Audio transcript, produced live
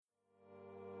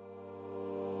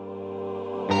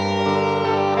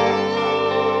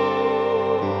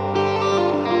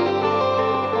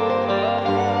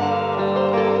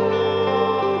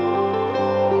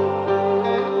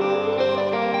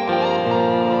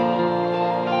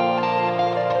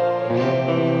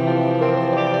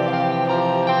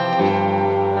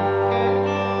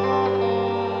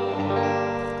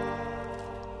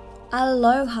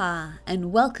Aloha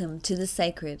and welcome to The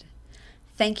Sacred.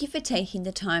 Thank you for taking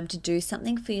the time to do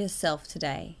something for yourself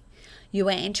today. You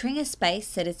are entering a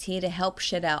space that is here to help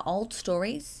shed our old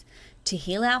stories, to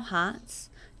heal our hearts,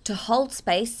 to hold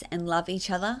space and love each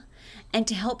other, and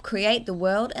to help create the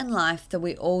world and life that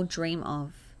we all dream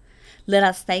of. Let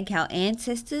us thank our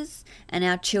ancestors and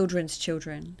our children's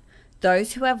children,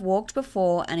 those who have walked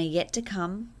before and are yet to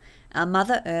come, our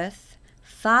Mother Earth,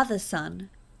 Father Sun,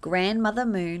 Grandmother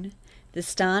Moon, the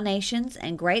Star Nations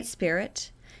and Great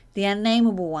Spirit, the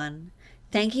Unnameable One.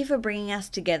 Thank you for bringing us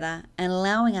together and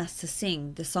allowing us to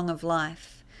sing the song of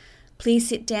life. Please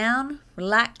sit down,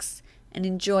 relax, and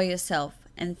enjoy yourself.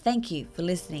 And thank you for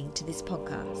listening to this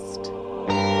podcast.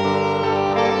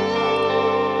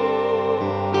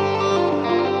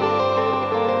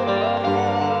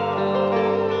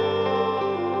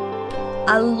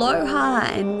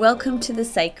 Aloha and welcome to The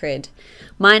Sacred.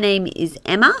 My name is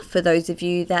Emma, for those of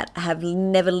you that have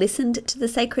never listened to The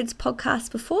Sacred's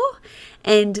podcast before,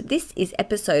 and this is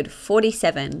episode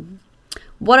 47.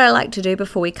 What I like to do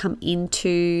before we come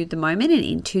into the moment and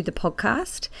into the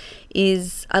podcast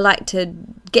is I like to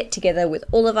get together with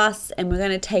all of us and we're going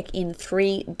to take in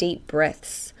 3 deep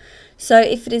breaths. So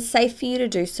if it is safe for you to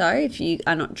do so, if you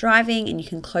are not driving and you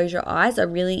can close your eyes, I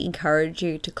really encourage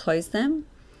you to close them.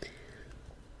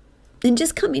 And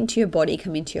just come into your body,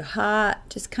 come into your heart,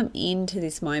 just come into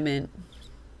this moment.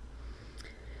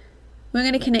 We're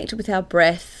going to connect with our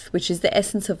breath, which is the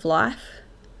essence of life.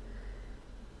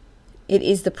 It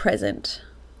is the present.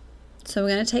 So we're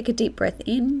going to take a deep breath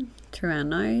in through our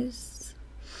nose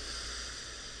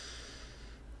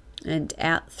and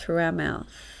out through our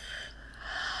mouth.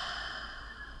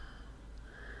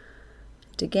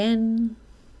 And again.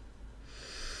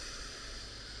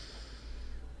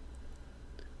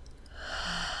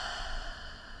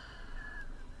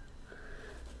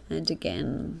 And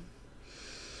again.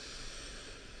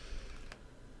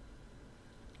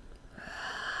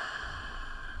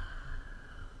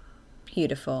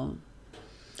 Beautiful.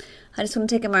 I just want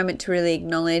to take a moment to really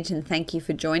acknowledge and thank you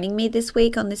for joining me this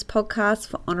week on this podcast,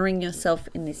 for honoring yourself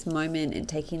in this moment and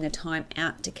taking the time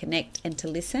out to connect and to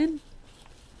listen.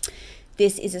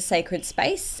 This is a sacred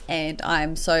space and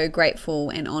I'm so grateful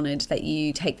and honored that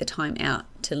you take the time out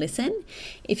to listen.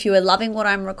 If you are loving what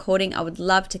I'm recording, I would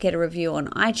love to get a review on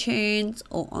iTunes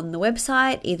or on the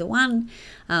website, either one,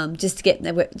 just to get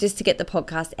the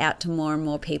podcast out to more and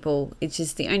more people. It's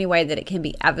just the only way that it can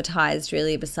be advertised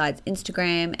really, besides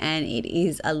Instagram, and it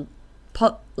is a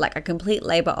complete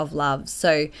labor of love.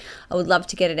 So I would love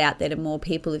to get it out there to more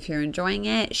people. If you're enjoying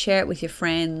it, share it with your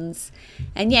friends,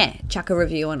 and chuck a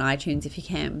review on iTunes if you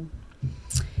can.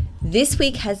 This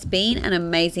week has been an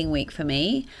amazing week for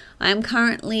me. I am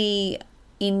currently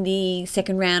in the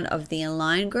second round of the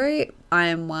Align group. I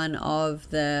am one of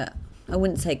the, I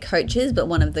wouldn't say coaches, but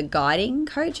one of the guiding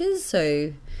coaches.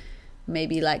 So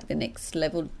maybe like the next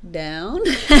level down.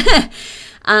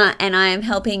 And I am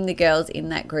helping the girls in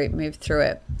that group move through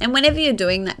it. And whenever you're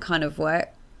doing that kind of work,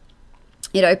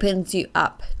 it opens you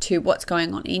up to what's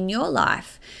going on in your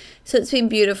life. So it's been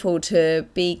beautiful to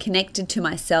be connected to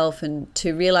myself and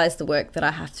to realize the work that I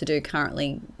have to do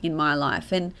currently in my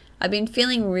life. And I've been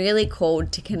feeling really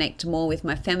called to connect more with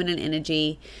my feminine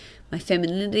energy, my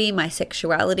femininity, my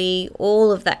sexuality,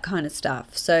 all of that kind of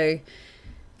stuff. So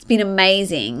it's been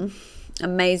amazing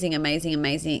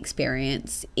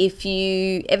experience. If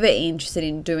you ever interested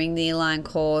in doing the Align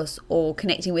course or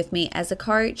connecting with me as a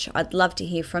coach, I'd love to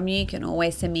hear from you. You can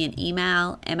always send me an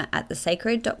email,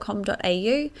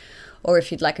 emma@thesacred.com.au, or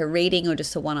if you'd like a reading or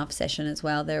just a one-off session as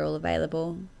well, they're all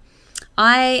available.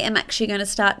 I am actually going to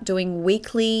start doing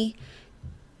weekly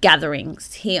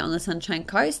gatherings here on the Sunshine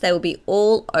Coast. They will be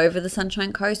all over the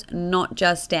Sunshine Coast, not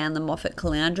just down the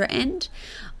Moffat-Caloundra end.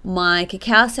 My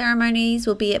cacao ceremonies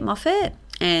will be at Moffat,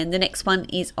 and the next one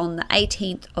is on the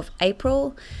 18th of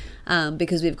April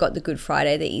because we've got the Good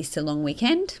Friday, the Easter long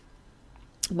weekend,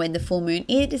 when the full moon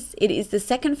is. It is the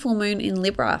second full moon in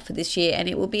Libra for this year, and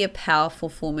it will be a powerful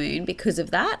full moon because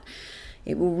of that.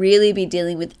 It will really be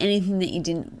dealing with anything that you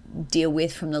didn't deal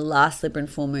with from the last Libran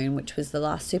full moon, which was the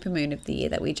last supermoon of the year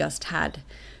that we just had.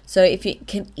 So if you're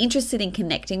interested in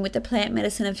connecting with the plant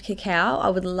medicine of cacao, I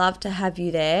would love to have you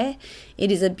there.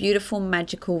 It is a beautiful,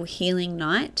 magical, healing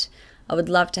night. I would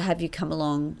love to have you come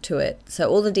along to it. So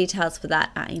all the details for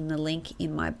that are in the link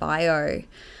in my bio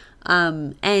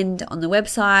and on the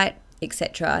website,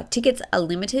 etc. Tickets are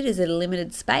limited. It's a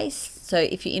limited space. So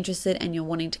if you're interested and you're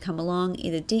wanting to come along,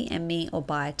 either DM me or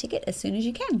buy a ticket as soon as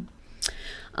you can.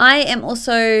 I am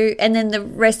also, and then the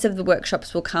rest of the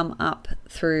workshops will come up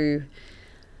through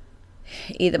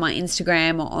either my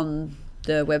Instagram or on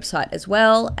the website as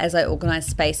well as I organize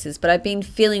spaces. But I've been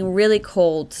feeling really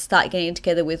called to start getting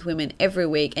together with women every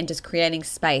week and just creating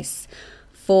space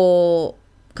for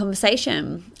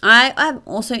conversation. I'm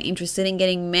also interested in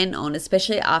getting men on,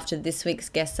 especially after this week's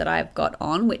guest that I've got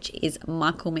on, which is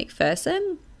Michael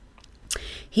McPherson.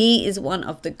 He is one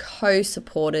of the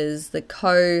co-supporters, the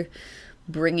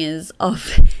co-bringers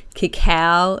of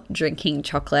cacao drinking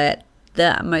chocolate,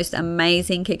 the most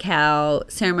amazing cacao,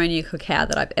 ceremonial cacao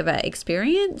that I've ever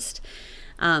experienced.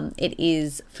 It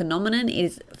is phenomenal.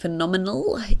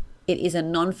 It is a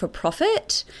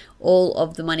non-for-profit. All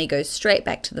of the money goes straight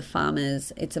back to the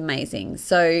farmers. It's amazing.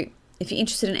 So if you're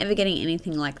interested in ever getting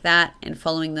anything like that and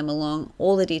following them along,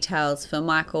 all the details for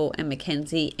Michael and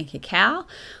Mackenzie and cacao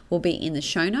will be in the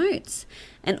show notes.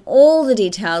 And all the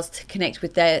details to connect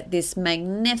with this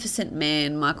magnificent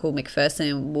man, Michael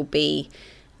McPherson, will be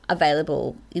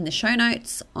available in the show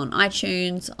notes, on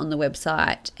iTunes, on the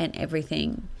website, and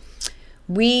everything.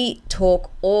 We talk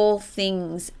all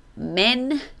things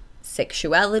men,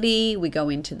 sexuality. We go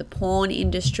into the porn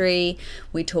industry.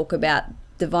 We talk about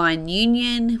divine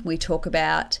union. We talk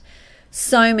about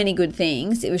so many good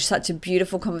things. It was such a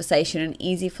beautiful conversation, an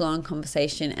easy flowing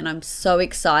conversation, and I'm so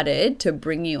excited to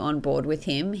bring you on board with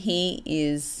him. He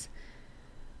is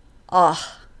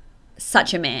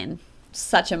such a man,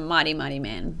 such a mighty, mighty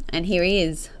man. And here he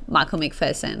is, Michael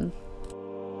McPherson.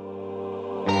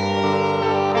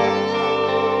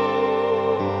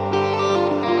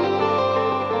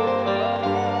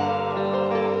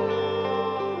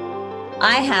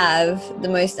 I have the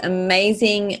most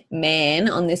amazing man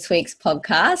on this week's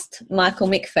podcast, Michael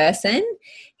McPherson.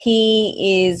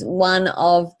 He is one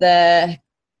of the,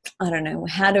 I don't know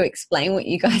how to explain what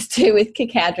you guys do with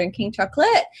cacao drinking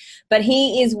chocolate, but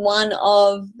he is one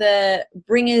of the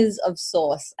bringers of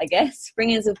source, I guess,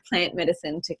 bringers of plant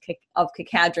medicine of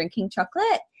cacao drinking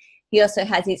chocolate. He also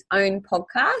has his own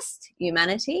podcast,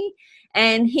 Humanity,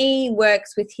 and he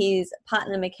works with his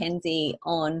partner, Mackenzie,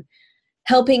 on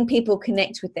helping people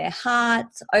connect with their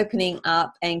hearts, opening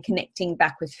up and connecting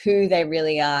back with who they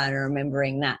really are and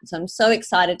remembering that. So I'm so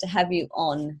excited to have you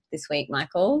on this week,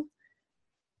 Michael.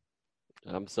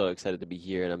 I'm so excited to be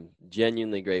here, and I'm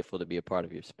genuinely grateful to be a part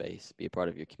of your space, be a part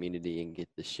of your community, and get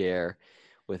to share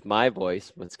with my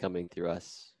voice what's coming through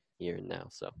us here and now.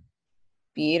 So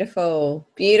beautiful,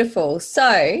 beautiful.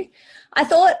 So I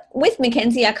thought with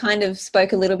Mackenzie, I kind of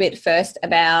spoke a little bit first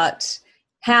about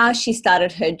how she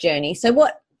started her journey. So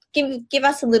give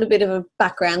us a little bit of a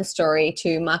background story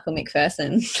to Michael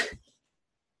McPherson.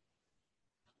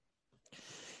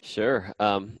 Sure.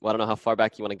 Well, I don't know how far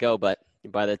back you want to go, but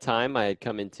by the time I had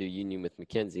come into union with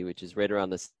Mackenzie, which is right around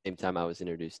the same time I was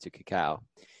introduced to cacao,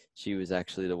 she was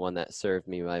actually the one that served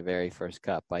me my very first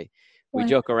cup. We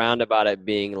joke around about it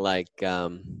being like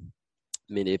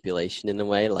manipulation in a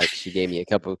way. Like she gave me a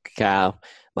cup of cacao,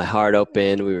 my heart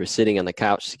opened, we were sitting on the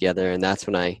couch together, and that's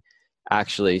when I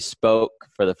actually spoke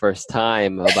for the first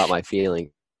time about my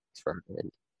feelings for her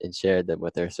and shared them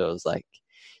with her. So it was like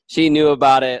she knew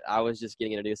about it. I was just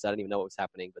getting introduced. I didn't even know what was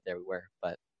happening, but there we were.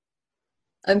 But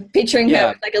I'm picturing her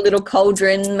with like a little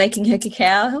cauldron making her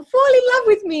cacao. Fall in love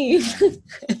with me.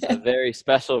 A very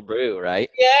special brew, right?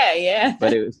 Yeah.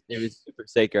 But it was super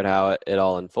sacred how it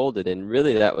all unfolded. And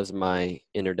really that was my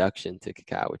introduction to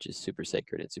cacao, which is super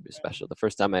sacred and super special. The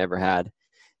first time I ever had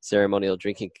ceremonial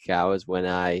drinking cacao is when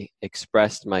I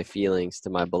expressed my feelings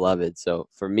to my beloved. So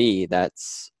for me,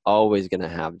 that's always going to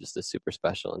have just a super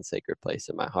special and sacred place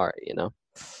in my heart, you know?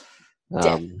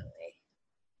 Definitely.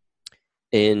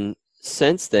 And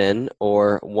since then,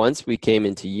 or once we came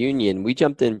into union, we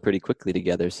jumped in pretty quickly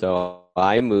together. So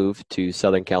I moved to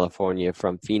Southern California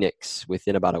from Phoenix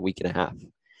within about a week and a half.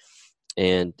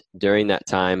 And during that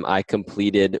time, I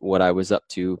completed what I was up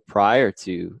to prior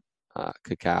to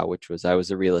cacao, which was I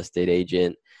was a real estate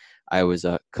agent. I was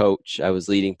a coach. I was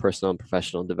leading personal and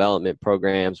professional development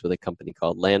programs with a company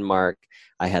called Landmark.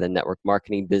 I had a network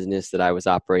marketing business that I was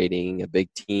operating, a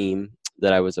big team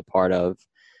that I was a part of.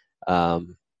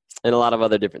 And a lot of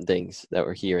other different things that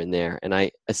were here and there. And I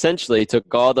essentially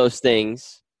took all those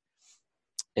things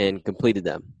and completed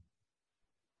them.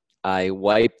 I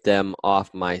wiped them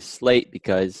off my slate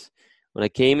because when I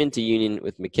came into union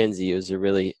with Mackenzie,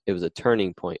 it was a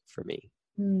turning point for me.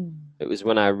 It was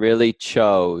when I really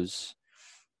chose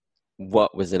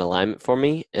what was in alignment for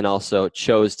me and also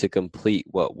chose to complete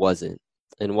what wasn't.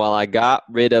 And while I got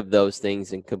rid of those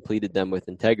things and completed them with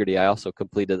integrity, I also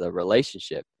completed a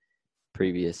relationship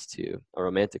previous to a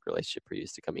romantic relationship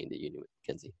previous to coming into union with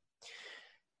Mackenzie.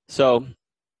 So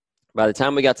by the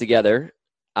time we got together,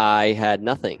 I had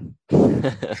nothing.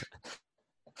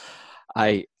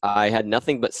 I had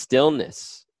nothing but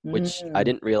stillness which I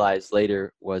didn't realize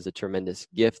later was a tremendous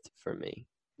gift for me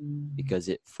Mm. because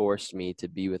it forced me to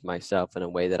be with myself in a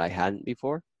way that I hadn't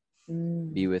before, be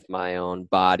Mm. with my own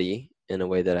body in a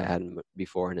way that I hadn't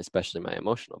before, and especially my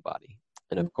emotional body.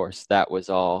 And Mm. of course, that was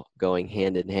all going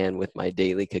hand in hand with my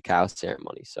daily cacao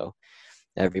ceremony. So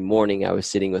every morning I was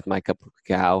sitting with my cup of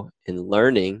cacao and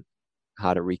learning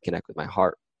how to reconnect with my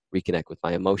heart, reconnect with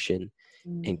my emotion,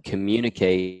 and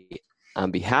communicate on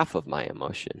behalf of my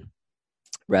emotion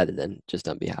rather than just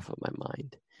on behalf of my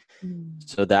mind. Mm.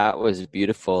 So that was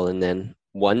beautiful. And then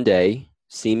one day,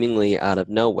 seemingly out of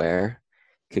nowhere,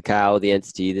 cacao, the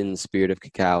entity, then the spirit of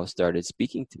cacao, started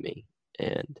speaking to me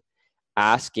and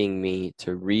asking me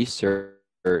to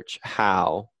research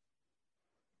how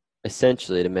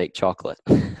essentially to make chocolate.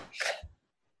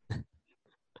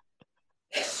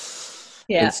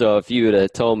 Yeah. And so if you would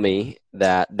have told me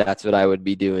that that's what I would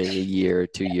be doing a year or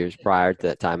 2 years prior to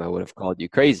that time, I would have called you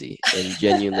crazy and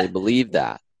genuinely believed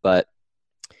that. But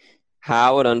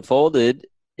how it unfolded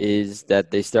is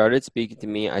that they started speaking to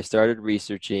me. I started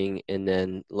researching, and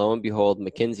then lo and behold,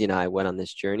 Mackenzie and I went on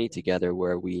this journey together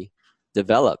where we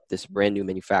developed this brand new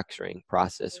manufacturing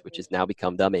process, which has now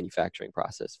become the manufacturing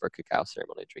process for Cacao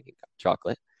Ceremony Drinking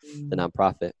Chocolate, the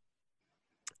nonprofit,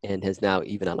 and has now,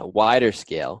 even on a wider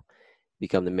scale,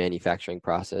 become the manufacturing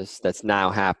process that's now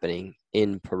happening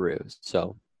in Peru.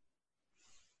 So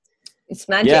It's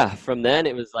magic. yeah, from then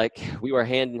it was like we were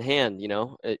hand in hand,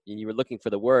 you were looking for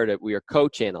the word, we were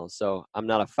co-channels. So I'm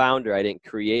not a founder, I didn't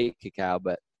create cacao,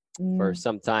 but for Mm.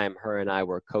 some time her and I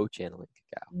were co-channeling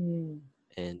cacao. Mm.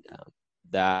 And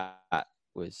that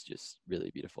was just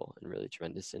really beautiful and really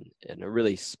tremendous, and a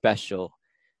really special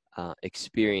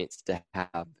experience to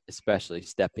have, especially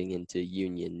stepping into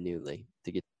union newly,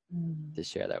 to get to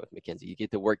share that with Mackenzie. You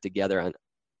get to work together on a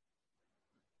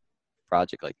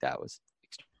project like that was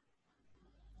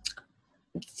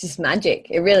It's just magic.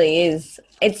 It really is.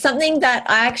 It's something that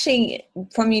I actually,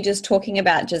 from you just talking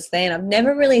about just then, I've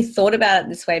never really thought about it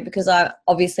this way because I'm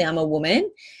a woman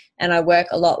and I work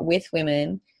a lot with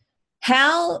women.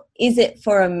 How is it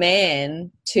for a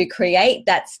man to create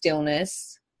that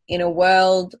stillness in a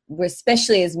world, where,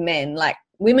 especially as men, like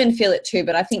women feel it too,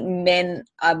 but I think men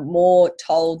are more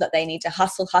told that they need to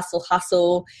hustle, hustle,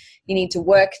 hustle. You need to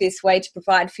work this way to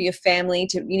provide for your family.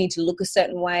 You need to look a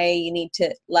certain way. You need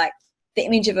to, like, the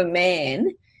image of a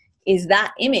man is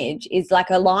that image is like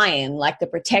a lion, like the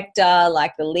protector,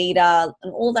 like the leader,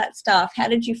 and all that stuff. How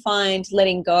did you find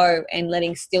letting go and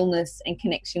letting stillness and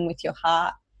connection with your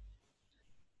heart?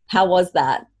 How was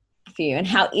that for you, and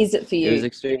how is it for it was you?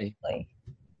 extremely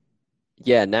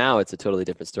yeah, now it's a totally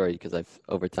different story because I've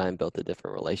over time built a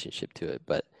different relationship to it.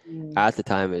 But at the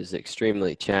time, it was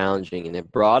extremely challenging, and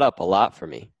it brought up a lot for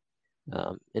me.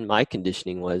 And my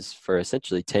conditioning was for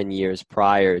essentially 10 years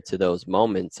prior to those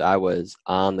moments, I was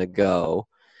on the go,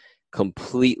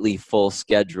 completely full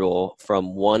schedule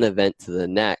from one event to the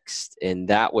next. And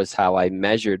that was how I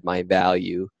measured my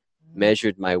value,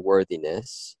 measured my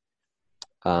worthiness.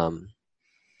 I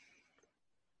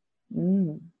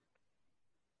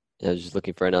was just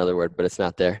looking for another word, but it's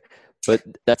not there. But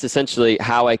that's essentially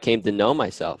how I came to know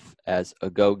myself as a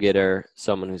go-getter,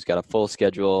 someone who's got a full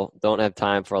schedule, don't have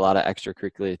time for a lot of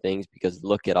extracurricular things because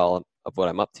look at all of what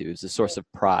I'm up to. It's a source of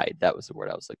pride. That was the word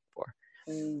I was looking for.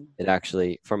 It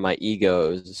actually, for my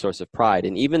ego, is a source of pride.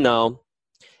 And even though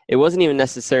it wasn't even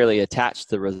necessarily attached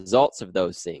to the results of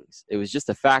those things, it was just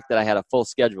the fact that I had a full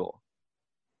schedule.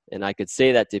 And I could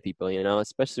say that to people,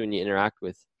 especially when you interact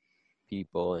with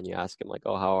people and you ask them like,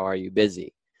 oh, how are you?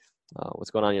 Busy?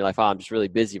 What's going on in your life? Oh, I'm just really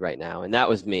busy right now. And that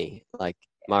was me. Like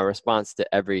my response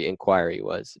to every inquiry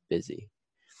was busy.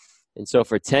 And so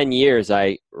for 10 years,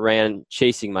 I ran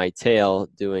chasing my tail,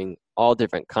 doing all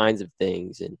different kinds of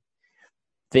things and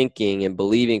thinking and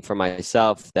believing for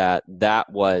myself that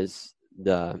that was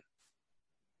the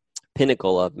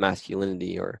pinnacle of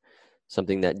masculinity or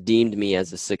something that deemed me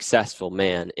as a successful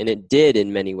man. And it did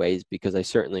in many ways because I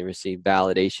certainly received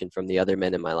validation from the other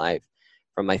men in my life,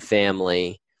 from my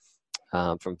family,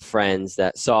 from friends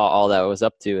that saw all that I was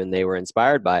up to and they were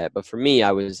inspired by it. But for me,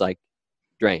 I was like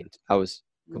drained. I was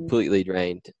completely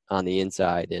drained on the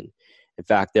inside. And in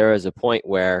fact, there was a point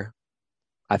where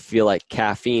I feel like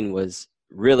caffeine was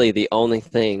really the only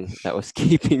thing that was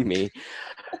keeping me,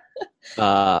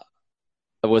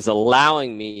 was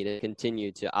allowing me to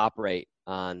continue to operate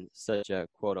on such a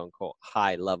quote unquote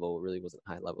high level. It really wasn't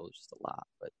high level, it was just a lot,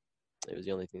 but it was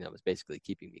the only thing that was basically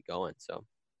keeping me going. So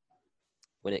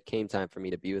when it came time for me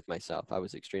to be with myself, I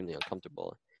was extremely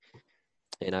uncomfortable.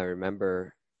 And I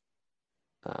remember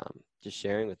just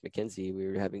sharing with Mackenzie, we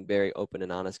were having very open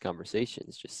and honest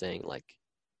conversations, just saying like,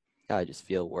 yeah, I just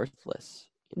feel worthless.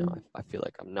 You know, I feel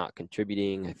like I'm not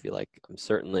contributing. I feel like I'm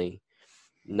certainly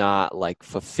not like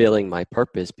fulfilling my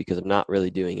purpose because I'm not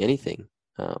really doing anything.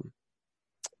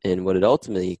 And what it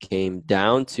ultimately came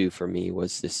down to for me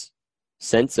was this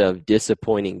sense of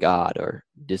disappointing God or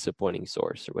disappointing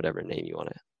source or whatever name you want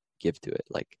to give to it.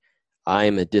 Like, I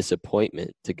am a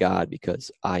disappointment to God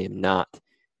because I am not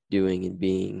doing and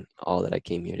being all that I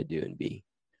came here to do and be.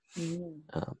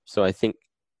 So I think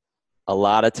a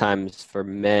lot of times for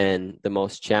men, the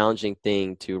most challenging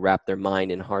thing to wrap their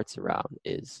mind and hearts around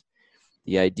is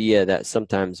the idea that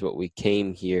sometimes what we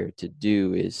came here to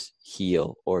do is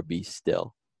heal or be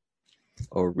still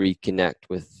or reconnect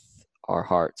with our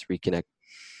hearts, reconnect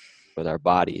with our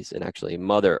bodies. And actually,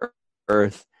 Mother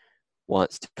Earth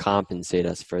wants to compensate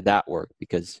us for that work,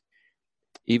 because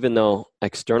even though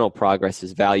external progress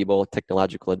is valuable,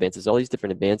 technological advances, all these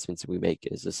different advancements we make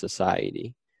as a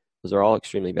society, those are all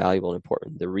extremely valuable and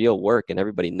important. The real work, and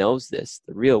everybody knows this,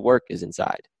 the real work is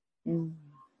inside.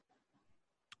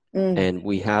 And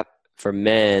we have, for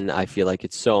men, I feel like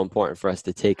it's so important for us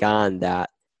to take on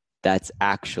that's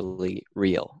actually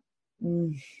real.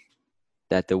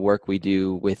 That the work we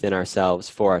do within ourselves,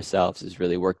 for ourselves, is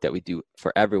really work that we do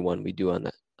for everyone. We do on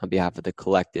behalf of the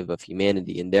collective of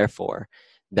humanity. And therefore,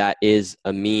 that is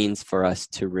a means for us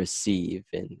to receive.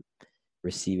 And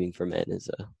receiving for men is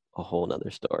a whole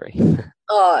nother story.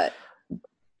 Oh,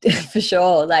 for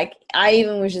sure. Like, I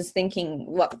even was just thinking,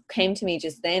 what came to me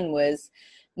just then was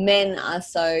men are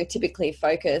so typically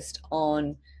focused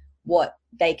on what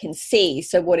they can see,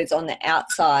 so what is on the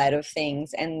outside of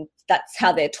things, and that's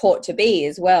how they're taught to be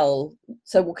as well.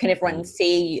 So can everyone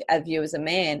see you as a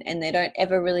man? And they don't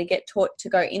ever really get taught to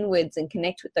go inwards and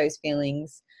connect with those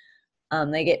feelings.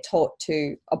 They get taught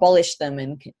to abolish them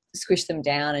and squish them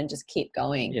down and just keep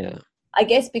going. Yeah. I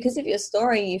guess because of your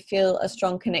story, you feel a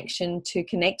strong connection to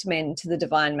connect men to the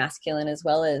divine masculine as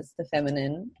well as the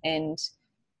feminine, and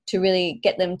to really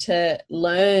get them to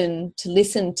learn to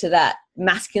listen to that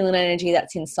masculine energy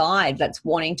that's inside, that's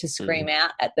wanting to scream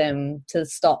out at them to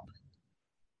stop.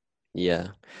 Yeah.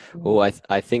 Well,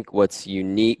 I think what's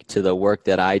unique to the work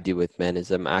that I do with men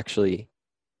is I'm actually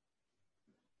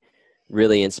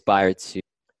really inspired to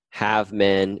have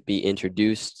men be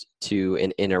introduced to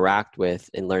and interact with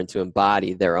and learn to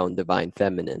embody their own divine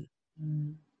feminine.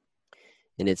 And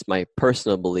it's my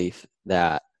personal belief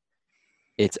that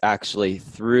it's actually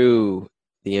through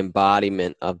the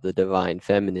embodiment of the divine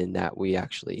feminine that we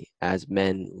actually, as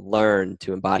men, learn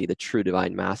to embody the true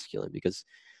divine masculine, because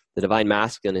the divine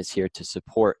masculine is here to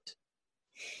support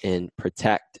and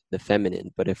protect the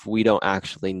feminine. But if we don't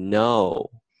actually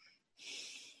know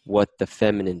what the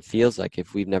feminine feels like,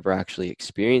 if we've never actually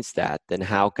experienced that, then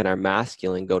how can our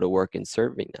masculine go to work in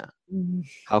serving that?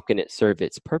 How can it serve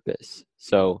its purpose?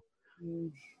 So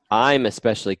I'm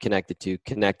especially connected to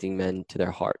connecting men to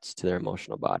their hearts, to their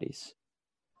emotional bodies,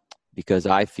 because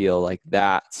I feel like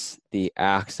that's the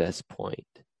access point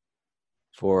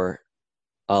for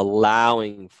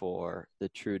allowing for the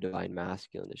true divine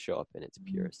masculine to show up in its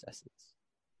purest essence.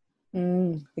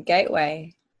 The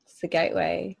gateway. It's the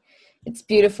gateway. It's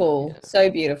beautiful, so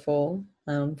beautiful.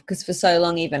 Because for so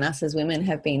long, even us as women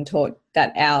have been taught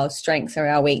that our strengths are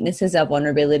our weaknesses, our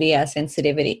vulnerability, our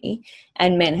sensitivity,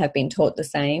 and men have been taught the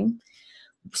same.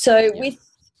 So with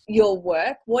your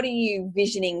work, what are you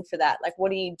visioning for that? Like,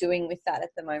 what are you doing with that at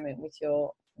the moment with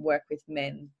your work with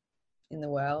men in the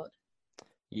world?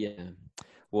 Yeah.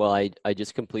 Well, I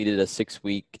just completed a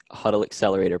 6-week Huddle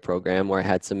Accelerator program where I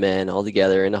had some men all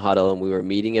together in a huddle, and we were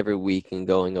meeting every week and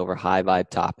going over high vibe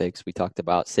topics. We talked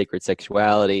about sacred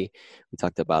sexuality. We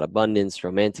talked about abundance,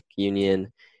 romantic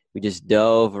union. We just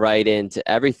dove right into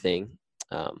everything.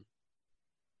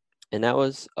 And that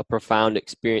was a profound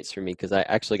experience for me, because I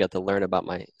actually got to learn about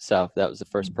myself. That was the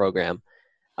first program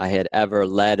I had ever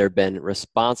led or been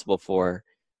responsible for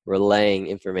relaying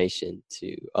information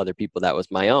to other people that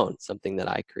was my own, something that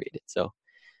I created. So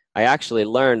I actually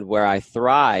learned where I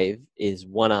thrive is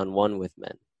one-on-one with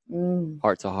men,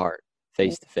 heart to heart,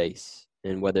 face to face.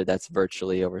 And whether that's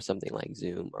virtually over something like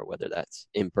Zoom or whether that's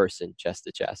in person, chest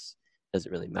to chest,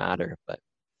 doesn't really matter. But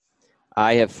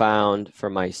I have found for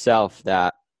myself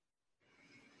that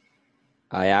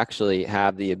I actually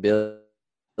have the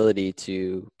ability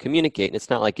to communicate. And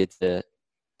it's not like it's an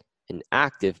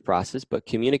active process, but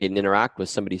communicate and interact with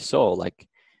somebody's soul. Like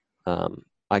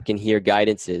I can hear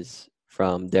guidances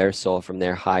from their soul, from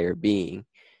their higher being,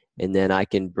 and then I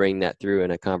can bring that through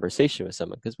in a conversation with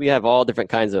someone, because we have all different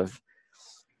kinds of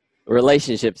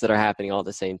relationships that are happening all at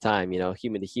the same time, you know,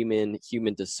 human to human,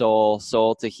 human to soul,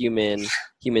 soul to human,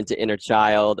 human to inner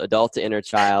child, adult to inner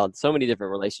child, so many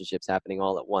different relationships happening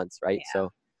all at once, right?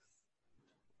 So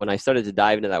when I started to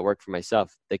dive into that work for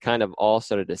myself, they kind of all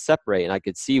started to separate, and I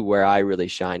could see where I really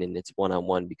shine, and it's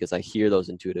one-on-one because I hear those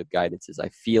intuitive guidances. I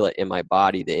feel it in my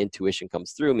body. The intuition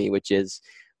comes through me, which is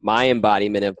my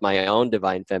embodiment of my own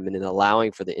divine feminine,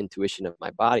 allowing for the intuition of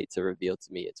my body to reveal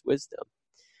to me its wisdom.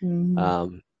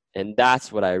 And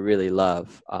that's what I really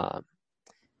love.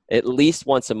 At least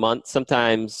once a month,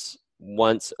 sometimes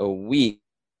once a week,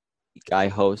 I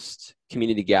host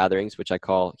community gatherings, which I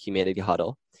call Humanity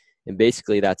Huddle. And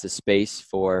basically that's a space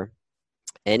for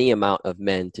any amount of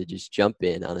men to just jump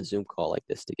in on a Zoom call like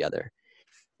this together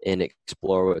and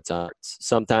explore what's on.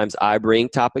 Sometimes I bring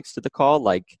topics to the call,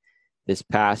 like this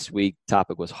past week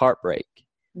topic was heartbreak.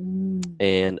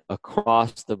 And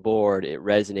across the board, it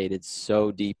resonated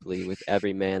so deeply with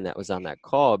every man that was on that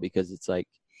call, because it's like,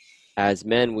 as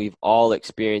men, we've all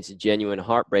experienced genuine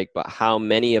heartbreak, but how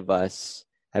many of us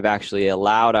have actually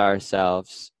allowed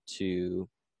ourselves to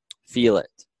feel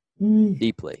it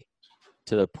deeply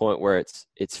to the point where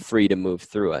it's free to move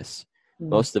through us?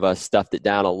 Most of us stuffed it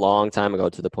down a long time ago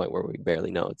to the point where we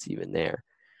barely know it's even there.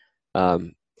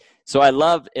 So I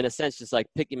love, in a sense, just like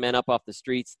picking men up off the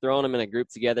streets, throwing them in a group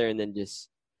together, and then just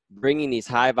bringing these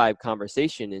high vibe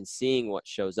conversation and seeing what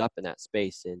shows up in that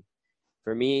space. And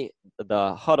for me,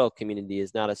 the huddle community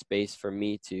is not a space for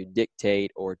me to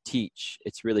dictate or teach.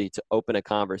 It's really to open a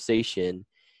conversation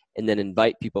and then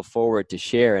invite people forward to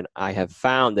share. And I have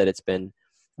found that it's been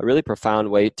a really profound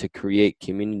way to create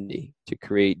community, to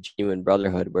create genuine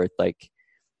brotherhood, where it's like,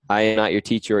 I am not your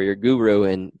teacher or your guru,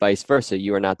 and vice versa.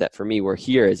 You are not that for me. We're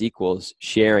here as equals,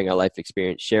 sharing our life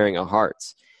experience, sharing our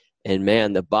hearts. And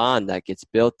man, the bond that gets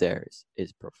built there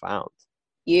is profound.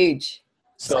 Huge.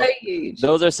 So huge.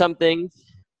 Those are some things.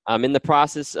 I'm in the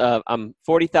process of, I'm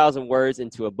 40,000 words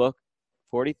into a book,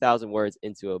 40,000 words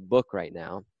into a book right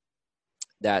now.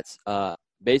 That's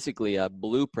basically a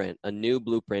blueprint, a new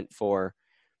blueprint for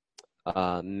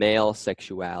male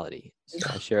sexuality. So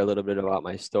I share a little bit about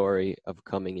my story of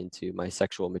coming into my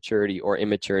sexual maturity or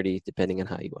immaturity, depending on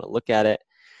how you want to look at it.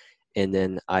 And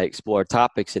then I explore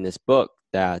topics in this book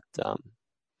that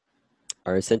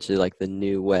are essentially like the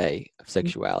new way of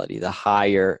sexuality, the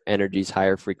higher energies,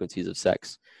 higher frequencies of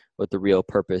sex, what the real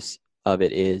purpose of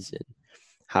it is, and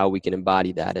how we can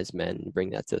embody that as men and bring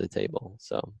that to the table.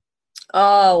 So.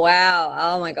 Oh, wow.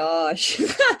 Oh my gosh.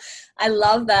 I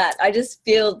love that. I just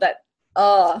feel that,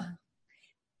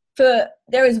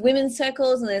 there is women's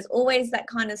circles and there's always that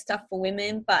kind of stuff for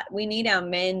women, but we need our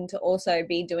men to also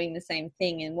be doing the same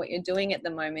thing. And what you're doing at the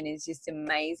moment is just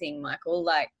amazing, Michael,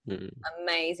 like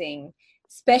amazing,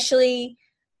 especially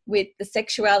with the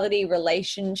sexuality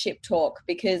relationship talk,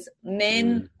 because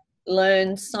men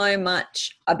learn so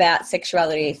much about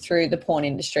sexuality through the porn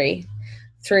industry,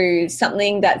 through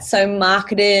something that's so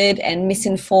marketed and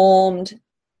misinformed.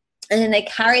 And then they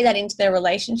carry that into their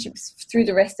relationships through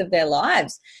the rest of their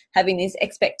lives, having these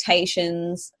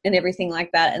expectations and everything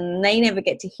like that. And they never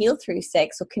get to heal through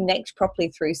sex or connect properly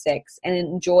through sex and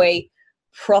enjoy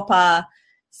proper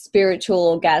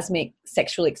spiritual, orgasmic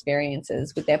sexual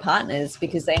experiences with their partners,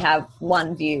 because they have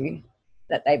one view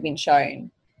that they've been shown.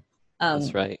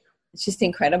 That's right. It's just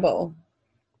incredible.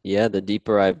 Yeah, the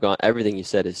deeper I've gone, everything you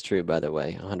said is true, by the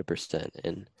way, 100%.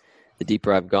 And the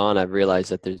deeper I've gone, I've realized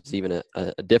that there's even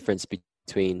a difference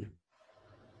between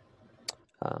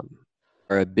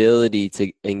our ability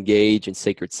to engage in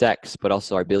sacred sex, but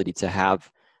also our ability to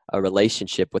have a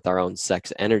relationship with our own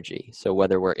sex energy. So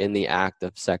whether we're in the act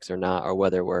of sex or not, or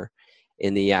whether we're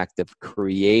in the act of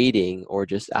creating or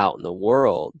just out in the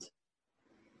world,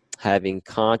 having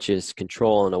conscious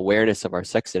control and awareness of our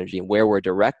sex energy and where we're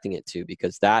directing it to,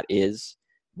 because that is,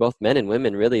 both men and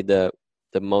women, really the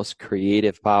most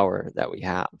creative power that we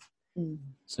have.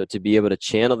 So to be able to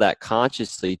channel that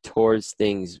consciously towards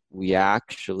things we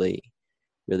actually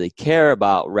really care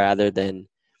about, rather than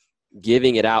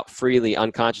giving it out freely,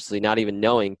 unconsciously, not even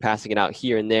knowing, passing it out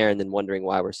here and there, and then wondering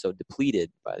why we're so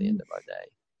depleted by the end of our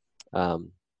day,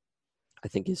 I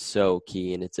think is so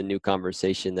key. And it's a new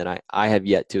conversation that I have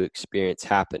yet to experience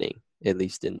happening, at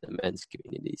least in the men's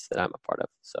communities that I'm a part of.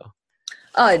 So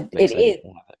it is.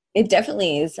 It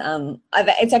definitely is.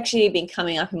 It's actually been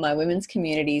coming up in my women's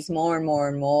communities more and more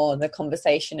and more, the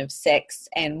conversation of sex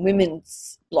and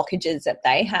women's blockages that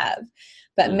they have.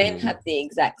 But men have the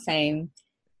exact same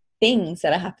things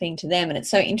that are happening to them. And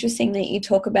it's so interesting that you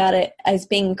talk about it as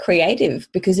being creative,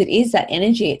 because it is that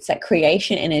energy. It's that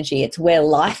creation energy. It's where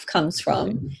life comes from.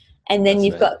 Right. And then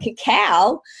you've got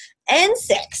cacao and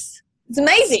sex. It's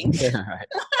amazing.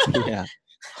 Yeah.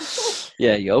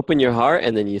 Yeah, you open your heart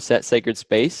and then you set sacred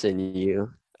space and you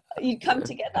come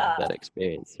together. That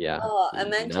experience, yeah. Oh,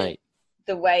 imagine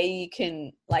the way you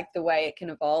can, like the way it can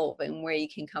evolve and where you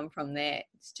can come from there.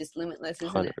 It's just limitless,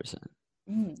 isn't 100%. it?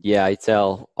 Mm. Yeah, I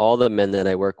tell all the men that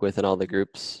I work with and all the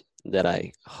groups that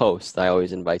I host, I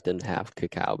always invite them to have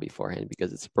cacao beforehand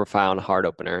because it's a profound heart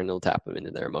opener and it'll tap them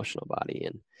into their emotional body.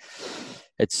 And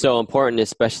it's so important,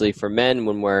 especially for men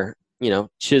when we're,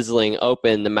 chiseling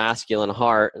open the masculine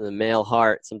heart and the male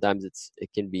heart. Sometimes it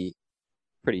can be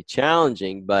pretty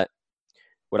challenging, but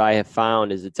what I have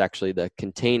found is it's actually the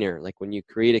container. Like when you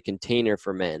create a container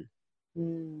for men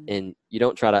and you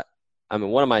don't try to,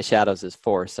 one of my shadows is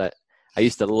force. I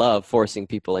used to love forcing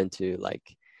people into like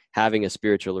having a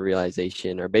spiritual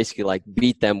realization or basically like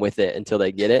beat them with it until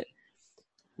they get it,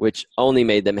 which only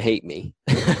made them hate me.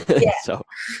 Yeah.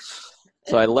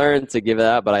 So I learned to give it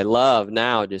up, but I love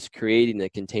now just creating the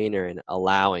container and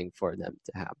allowing for them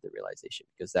to have the realization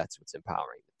because that's what's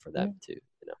empowering for them to,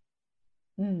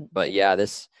 But yeah,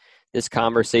 this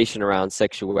conversation around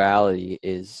sexuality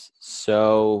is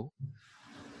so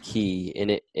key,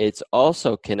 and it's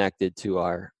also connected to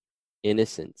our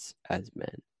innocence as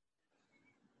men.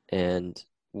 And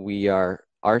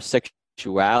our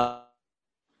sexuality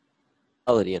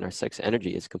and our sex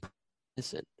energy is completely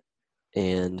innocent.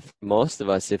 And most of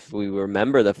us, if we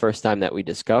remember the first time that we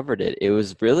discovered it, it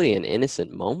was really an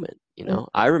innocent moment.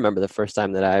 I remember the first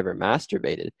time that I ever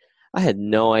masturbated. I had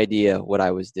no idea what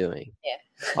I was doing. Yeah.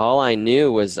 All I knew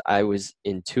was I was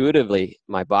intuitively,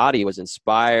 my body was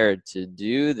inspired to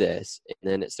do this.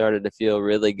 And then it started to feel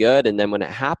really good. And then when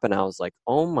it happened, I was like,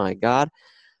 oh my God,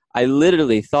 I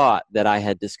literally thought that I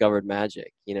had discovered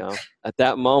magic. At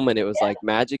that moment, it was like,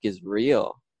 magic is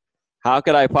real. How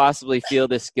could I possibly feel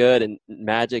this good and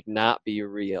magic not be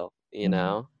real,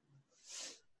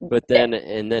 But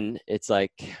then it's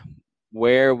like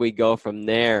where we go from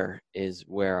there is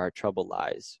where our trouble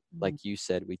lies. Like you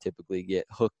said, we typically get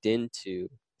hooked into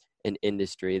an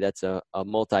industry that's a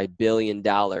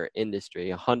multi-billion-dollar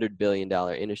industry, $100 billion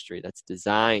industry that's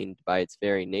designed by its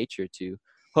very nature to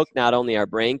hook not only our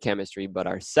brain chemistry, but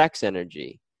our sex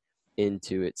energy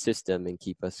into its system and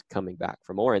keep us coming back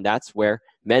for more. And that's where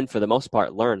men, for the most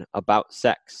part, learn about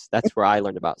sex. That's where I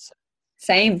learned about sex.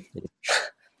 Same.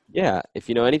 Yeah. If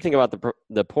you know anything about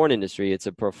the porn industry, it's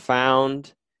a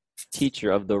profound teacher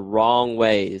of the wrong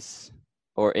ways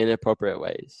or inappropriate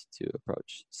ways to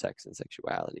approach sex and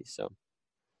sexuality. So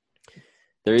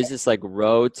there is this like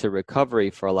road to recovery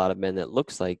for a lot of men that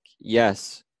looks like,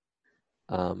 yes,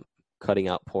 cutting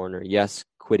out porn, or yes,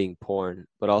 quitting porn,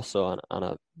 but also on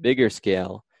a bigger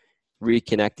scale,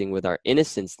 reconnecting with our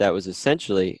innocence that was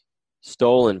essentially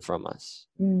stolen from us.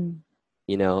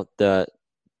 The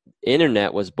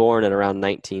internet was born at around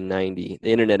 1990.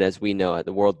 The internet as we know it,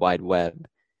 the World Wide Web.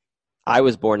 I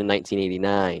was born in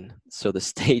 1989, so the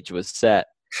stage was set.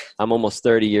 I'm almost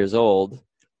 30 years old,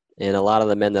 and a lot of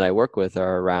the men that I work with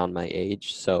are around my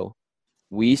age. So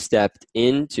we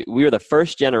were the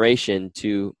first generation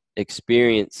to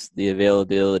experience the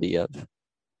availability of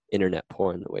internet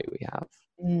porn the way we have.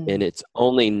 And it's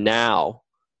only now,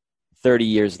 30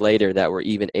 years later, that we're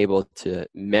even able to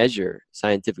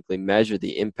scientifically measure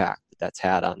the impact that's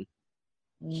had on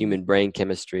human brain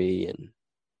chemistry. And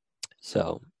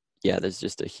so, yeah, there's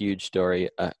just a huge story,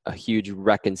 a huge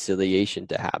reconciliation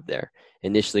to have there,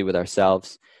 initially with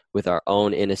ourselves, with our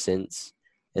own innocence,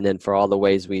 and then for all the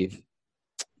ways we've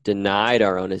denied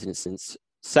our own innocence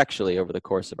sexually over the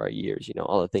course of our years,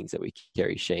 all the things that we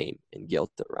carry shame and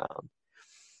guilt around.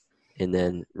 And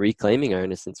then reclaiming our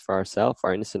innocence for ourselves,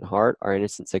 our innocent heart, our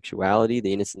innocent sexuality,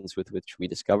 the innocence with which we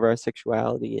discover our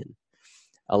sexuality, and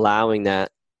allowing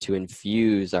that to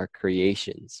infuse our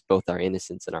creations, both our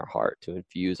innocence and our heart, to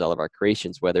infuse all of our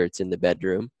creations, whether it's in the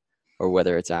bedroom or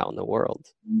whether it's out in the world.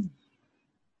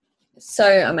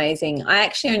 So amazing. I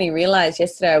actually only realized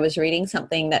yesterday I was reading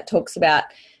something that talks about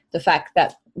the fact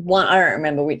that I don't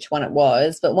remember which one it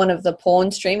was, but one of the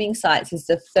porn streaming sites is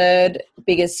the third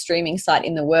biggest streaming site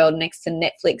in the world next to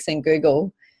Netflix and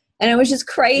Google. And it was just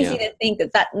crazy to think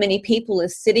that many people are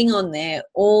sitting on there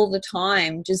all the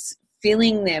time, just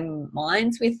filling their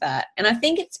minds with that. And I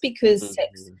think it's because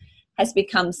sex has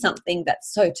become something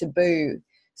that's so taboo,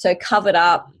 so covered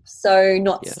up, so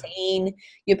not seen.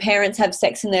 Your parents have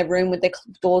sex in their room with their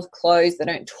doors closed. They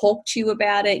don't talk to you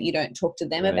about it. You don't talk to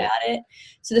them about it.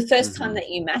 So the first time that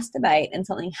you masturbate and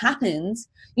something happens,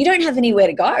 you don't have anywhere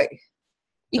to go.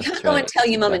 You can't go and tell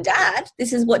your mum and dad,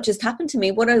 this is what just happened to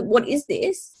me. What is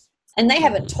this? And they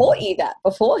haven't taught you that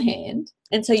beforehand.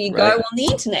 And so you go on the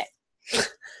internet.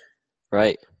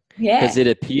 Right. Yeah. Because it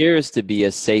appears to be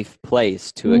a safe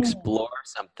place to explore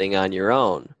something on your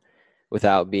own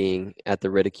without being at the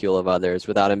ridicule of others,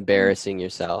 without embarrassing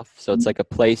yourself. So it's like a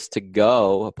place to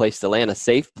go, a place to land, a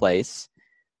safe place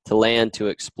to land to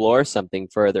explore something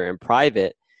further in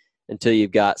private until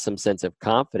you've got some sense of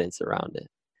confidence around it.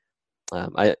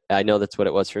 I know that's what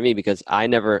it was for me, because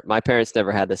my parents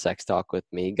never had the sex talk with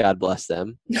me. God bless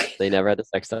them. They never had the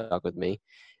sex talk with me.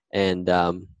 And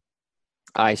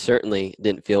I certainly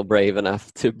didn't feel brave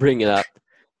enough to bring it up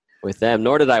with them,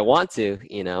 nor did I want to,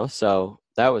 so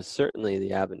that was certainly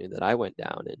the avenue that I went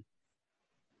down. And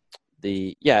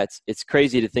it's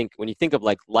crazy to think, when you think of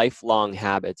like lifelong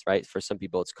habits, right? For some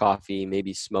people it's coffee,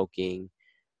 maybe smoking,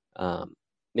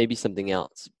 maybe something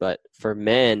else. But for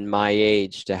men my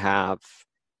age to have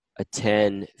a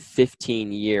 10,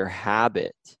 15-year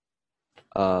habit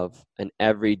of an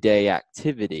everyday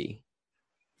activity,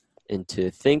 and to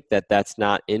think that that's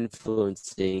not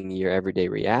influencing your everyday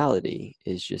reality,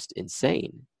 is just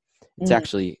insane. It's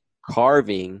actually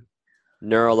carving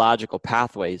neurological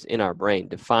pathways in our brain,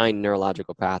 defined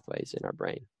neurological pathways in our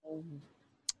brain,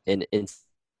 and in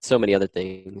so many other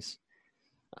things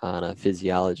on a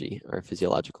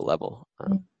physiological level.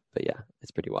 But yeah,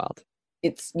 it's pretty wild.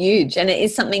 It's huge. And it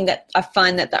is something that I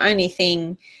find that the only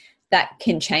thing that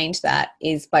can change that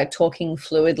is by talking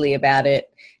fluidly about it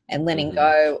and letting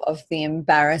go of the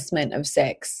embarrassment of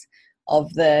sex,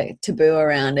 of the taboo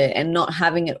around it, and not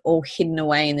having it all hidden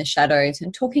away in the shadows,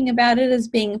 and talking about it as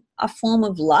being a form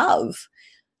of love,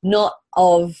 not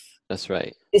of, that's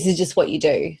right, this is just what you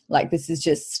do. Like, this is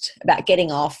just about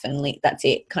getting off and that's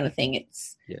it kind of thing.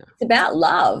 It's about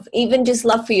love, even just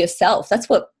love for yourself. That's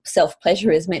what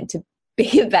self-pleasure is meant to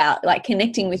be about, like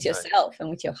connecting with yourself and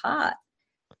with your heart.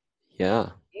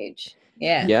 Yeah. Huge.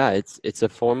 Yeah. Yeah, it's a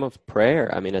form of prayer.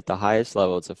 I mean, at the highest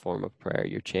level, it's a form of prayer.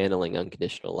 You're channeling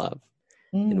unconditional love.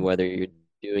 And whether you're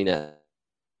doing that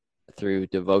through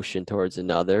devotion towards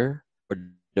another or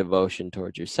devotion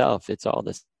towards yourself, it's all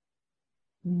this.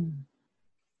 And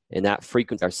that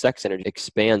frequency, our sex energy,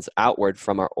 expands outward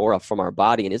from our aura, from our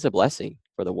body, and is a blessing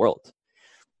for the world.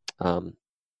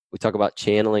 We talk about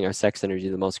channeling our sex energy,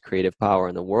 the most creative power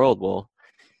in the world. Well,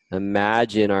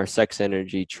 imagine our sex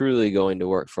energy truly going to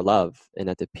work for love. And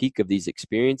at the peak of these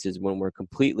experiences, when we're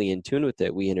completely in tune with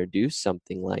it, we introduce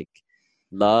something like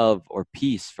love or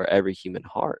peace for every human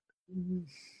heart.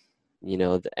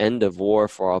 The end of war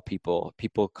for all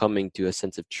people coming to a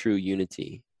sense of true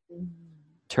unity,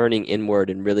 turning inward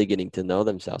and really getting to know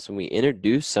themselves. When we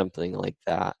introduce something like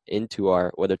that into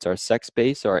whether it's our sex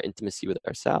space or our intimacy with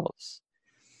ourselves,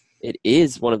 it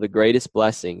is one of the greatest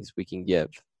blessings we can give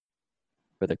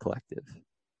for the collective.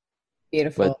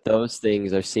 Beautiful. But those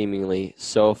things are seemingly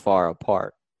so far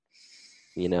apart,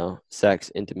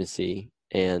 sex, intimacy,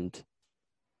 and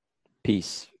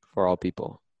peace for all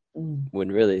people,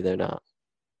 when really they're not,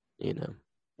 And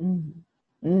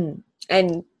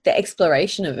the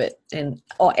exploration of it and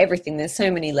everything, there's so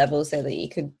many levels there that you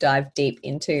could dive deep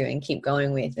into and keep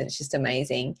going with. It's just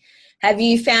amazing. Have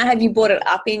you brought it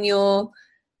up in your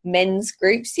men's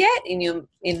groups yet,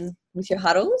 with your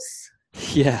huddles?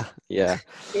 Yeah.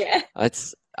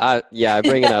 I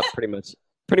bring it up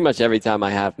pretty much every time I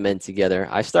have men together.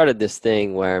 I started this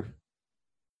thing where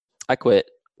I quit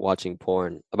watching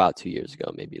porn about 2 years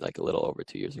ago, maybe like a little over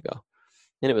 2 years ago.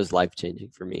 And it was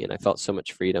life-changing for me. And I felt so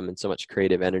much freedom and so much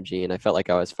creative energy. And I felt like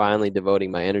I was finally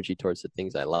devoting my energy towards the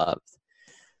things I loved.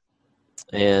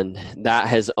 And that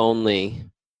has only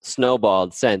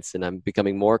snowballed since. And I'm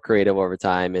becoming more creative over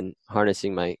time and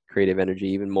harnessing my creative energy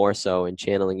even more so and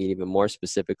channeling it even more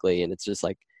specifically. And it's just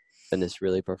like been this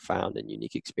really profound and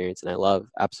unique experience. And I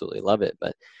absolutely love it.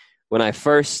 But when I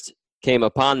first came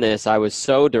upon this, I was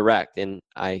so direct, and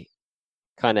I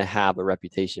kind of have a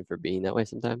reputation for being that way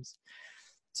sometimes.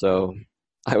 So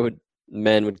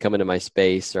men would come into my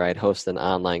space, or I'd host an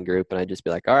online group, and I'd just be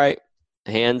like, all right,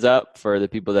 hands up for the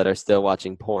people that are still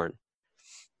watching porn.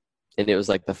 And it was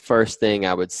like the first thing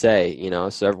I would say,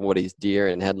 so everybody's deer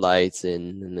in headlights,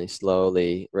 and they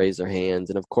slowly raise their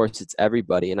hands. And of course it's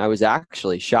everybody. And I was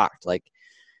actually shocked. Like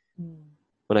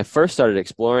when I first started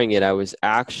exploring it, I was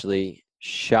actually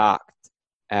shocked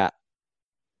at,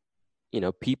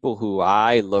 people who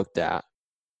I looked at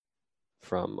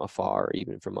from afar, or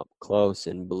even from up close,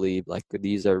 and believed like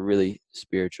these are really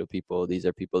spiritual people. These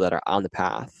are people that are on the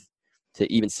path.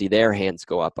 To even see their hands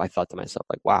go up, I thought to myself,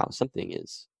 like, wow,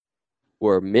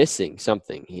 we're missing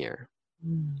something here.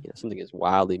 Something is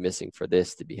wildly missing for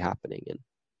this to be happening. And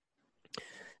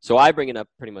so I bring it up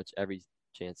pretty much every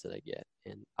chance that I get.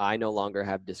 And I no longer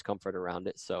have discomfort around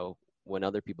it. So when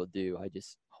other people do, I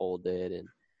just hold it and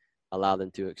allow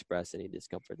them to express any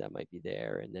discomfort that might be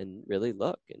there, and then really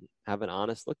look and have an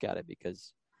honest look at it,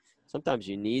 because sometimes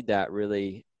you need that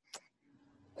really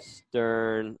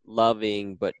stern,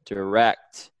 loving, but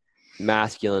direct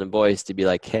masculine voice to be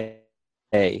like,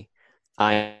 hey,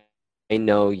 I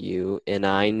know you, and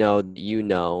I know that you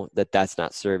know that that's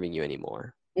not serving you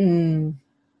anymore. Mm.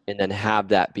 And then have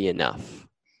that be enough.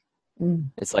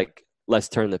 Mm. It's like, let's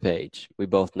turn the page. We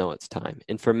both know it's time.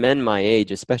 And for men my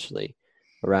age, especially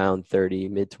around 30,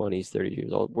 mid-20s, 30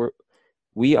 years old,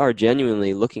 we are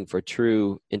genuinely looking for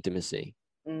true intimacy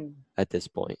at this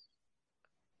point.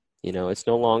 You know, it's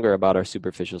no longer about our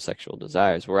superficial sexual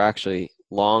desires. We're actually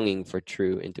longing for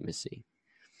true intimacy,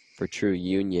 for true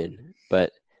union.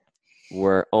 But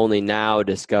we're only now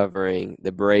discovering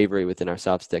the bravery within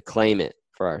ourselves to claim it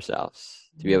for ourselves,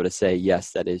 to be able to say,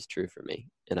 yes, that is true for me.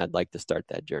 And I'd like to start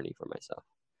that journey for myself.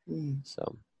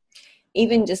 So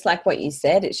Even just like what you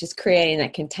said, it's just creating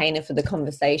that container for the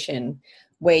conversation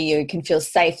where you can feel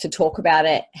safe to talk about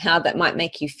it, how that might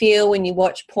make you feel when you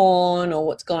watch porn or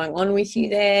what's going on with you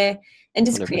there, and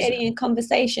just 100%. creating a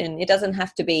conversation. It doesn't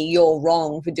have to be you're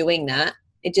wrong for doing that.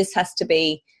 It just has to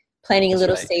be planting a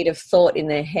little seed of thought in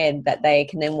their head that they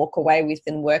can then walk away with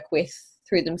and work with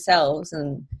through themselves.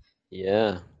 And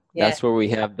that's where we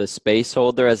have the space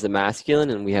holder as the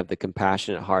masculine and we have the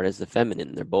compassionate heart as the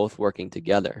feminine. They're both working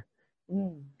together.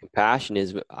 Compassion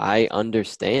is, I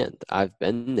understand. I've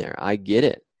been there. I get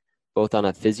it, both on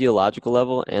a physiological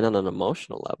level and on an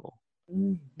emotional level.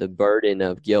 The burden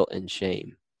of guilt and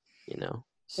shame, you know.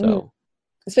 So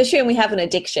especially when we have an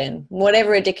addiction,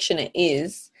 whatever addiction it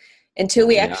is, until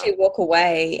we actually walk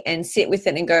away and sit with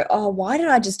it and go, oh, why did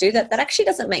I just do that? That actually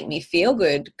doesn't make me feel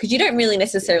good, because you don't really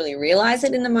necessarily realize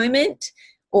it in the moment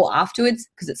or afterwards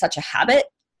because it's such a habit.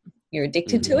 You're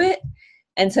addicted to it.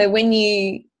 And so when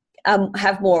you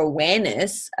have more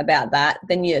awareness about that,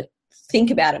 then you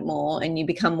think about it more and you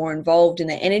become more involved in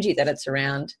the energy that it's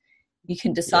around. You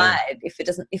can decide if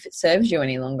it serves you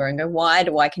any longer and go, why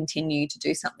do I continue to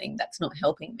do something that's not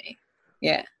helping me?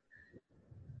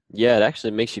 Yeah, it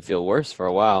actually makes you feel worse for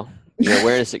a while. Your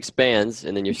awareness expands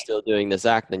and then you're still doing this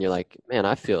act and then you're like, man,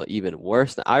 I feel even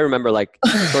worse. I remember like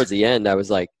towards the end, I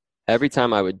was like, every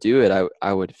time I would do it,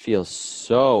 I would feel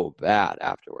so bad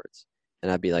afterwards.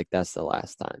 And I'd be like, that's the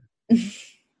last time.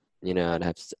 You know,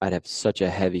 I'd have such a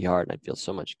heavy heart and I'd feel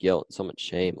so much guilt and so much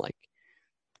shame, like,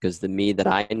 because the me that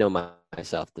I know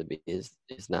myself to be is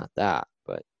not that.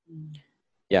 But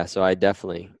yeah, so I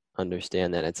definitely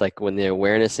understand that. It's like when the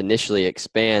awareness initially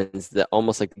expands, that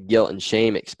almost like the guilt and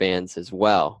shame expands as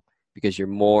well, because you're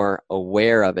more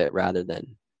aware of it rather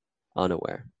than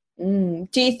unaware. Do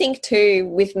you think too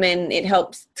with men it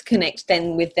helps to connect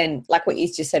then with like what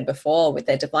you just said before with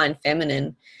their divine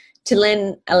feminine, to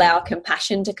then allow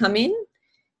compassion to come in?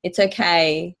 It's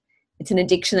okay. It's an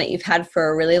addiction that you've had for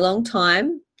a really long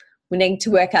time. We need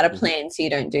to work out a plan so you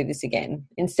don't do this again.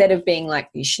 Instead of being like,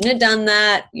 you shouldn't have done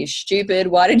that, you're stupid,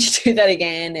 why did you do that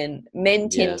again? And men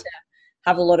tend to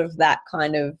have a lot of that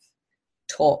kind of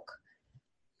talk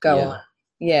go on.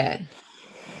 Yeah.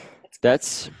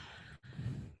 That's,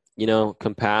 you know,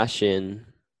 compassion.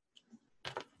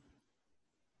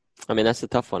 I mean, that's a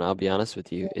tough one. I'll be honest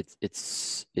with you.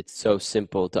 It's so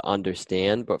simple to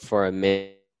understand, but for a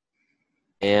man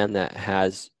that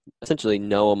has essentially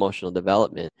no emotional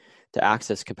development, to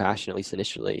access compassion, at least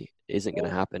initially, isn't going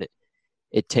to happen.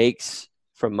 It takes,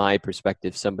 from my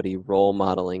perspective, somebody role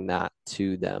modeling that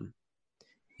to them.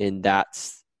 And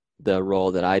that's the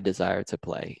role that I desire to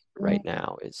play right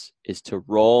now, is to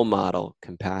role model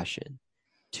compassion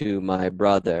to my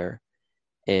brother.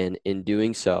 And in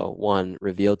doing so, one,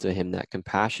 reveal to him that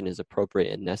compassion is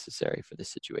appropriate and necessary for the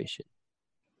situation.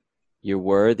 You're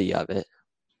worthy of it.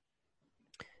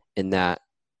 And that,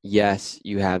 yes,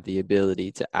 you have the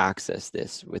ability to access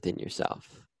this within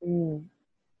yourself.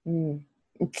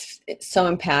 It's so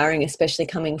empowering, especially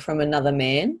coming from another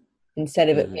man instead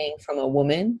of it being from a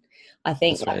woman. I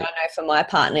think, I know for my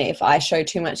partner, if I show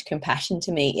too much compassion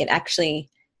to me, it actually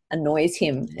annoys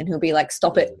him and he'll be like,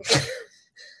 stop it.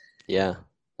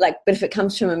 Like, but if it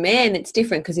comes from a man, it's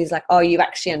different because he's like, oh, you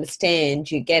actually understand,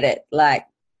 you get it. Like,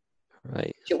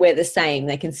 we're the same.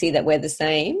 They can see that we're the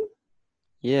same.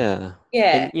 Yeah.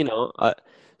 And, you know,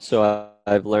 so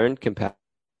I've learned compassion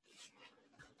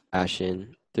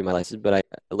through my lessons, but I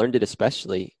learned it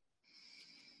especially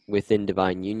within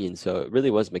Divine Union. So it really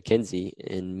was Mackenzie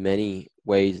in many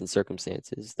ways and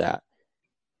circumstances that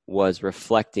was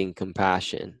reflecting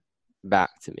compassion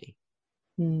back to me.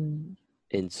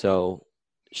 And so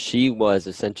she was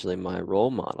essentially my role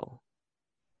model.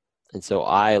 And so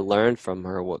I learned from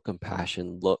her what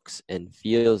compassion looks and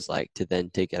feels like to then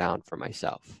take it out for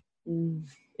myself.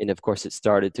 And of course, it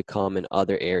started to come in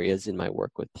other areas in my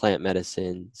work with plant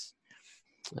medicines.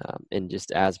 And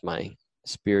just as my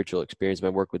spiritual experience, my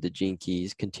work with the Gene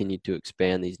Keys continued to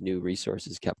expand, these new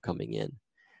resources kept coming in.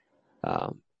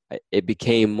 it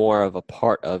became more of a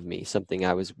part of me, something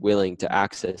I was willing to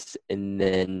access, and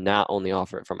then not only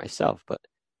offer it for myself, but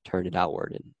turn it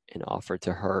outward and offer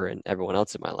to her and everyone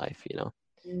else in my life,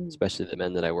 especially the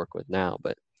men that I work with now.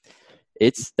 But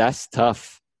that's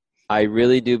tough. I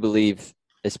really do believe,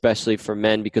 especially for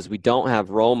men, because we don't have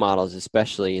role models,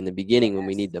 especially in the beginning when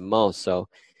we need them most. So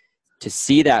to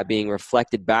see that being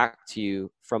reflected back to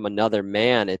you from another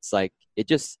man, it's like, it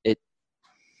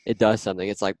does something.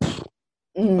 It's like,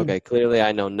 okay, clearly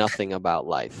I know nothing about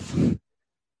life.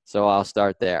 So I'll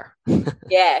start there.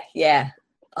 Yeah.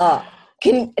 Oh,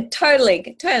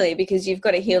 totally, because you've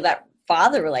got to heal that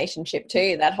father relationship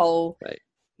too, that whole, right.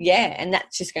 Yeah, and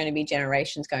that's just going to be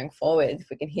generations going forward.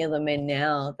 If we can heal the men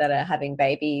now that are having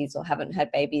babies or haven't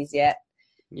had babies yet,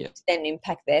 then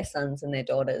impact their sons and their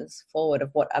daughters forward of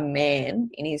what a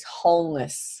man in his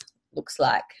wholeness looks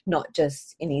like, not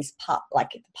just in his part,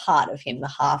 like the part of him, the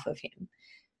half of him.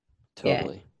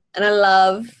 Totally. Yeah. And I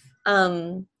love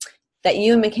that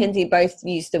you and Mackenzie both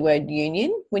use the word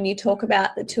union when you talk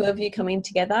about the two of you coming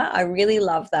together. I really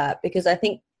love that, because I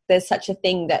think there's such a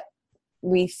thing that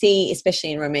we see,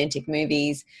 especially in romantic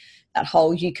movies, that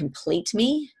whole "you complete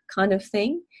me" kind of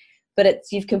thing. But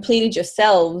it's, you've completed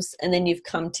yourselves and then you've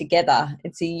come together.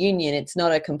 It's a union. It's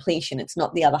not a completion. It's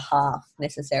not the other half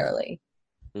necessarily.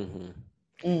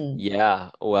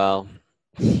 Yeah. Well,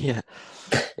 yeah,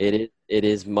 it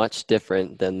is much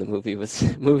different than the movies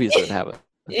would have us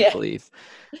believe.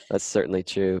 That's certainly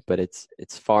true, but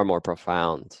it's far more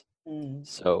profound.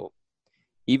 So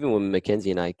even when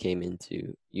Mackenzie and I came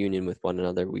into union with one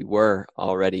another, we were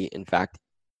already, in fact,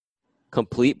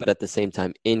 complete, but at the same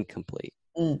time incomplete.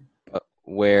 But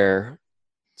where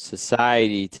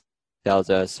society tells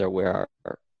us, or where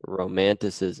our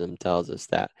romanticism tells us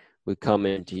that we come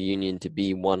into union to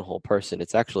be one whole person,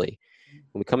 it's actually,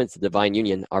 when we come into divine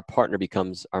union, our partner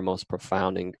becomes our most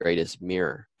profound and greatest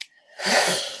mirror.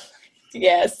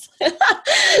 Yes.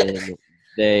 And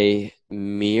they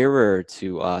mirror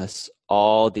to us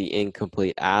all the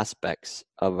incomplete aspects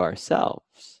of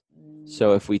ourselves.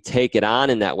 So if we take it on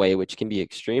in that way, which can be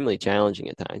extremely challenging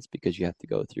at times, because you have to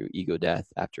go through ego death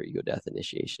after ego death,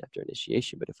 initiation after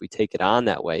initiation. But if we take it on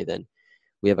that way, then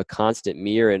we have a constant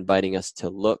mirror inviting us to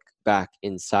look back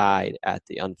inside at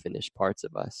the unfinished parts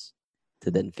of us,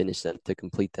 to then finish them, to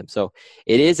complete them. So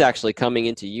it is actually coming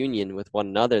into union with one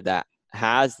another that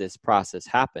has this process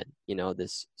happen,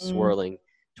 this swirling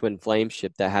twin flame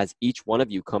ship that has each one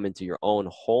of you come into your own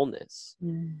wholeness.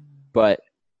 But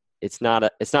it's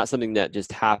not something that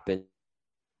just happens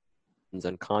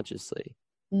unconsciously.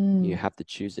 You have to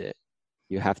choose it.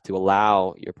 You have to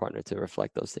allow your partner to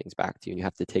reflect those things back to you, and you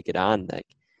have to take it on.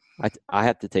 Like I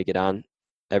have to take it on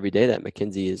every day that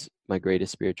Mackenzie is my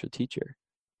greatest spiritual teacher.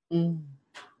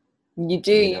 You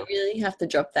do. You really have to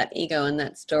drop that ego and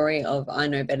that story of I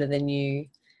know better than you.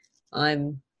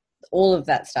 I'm all of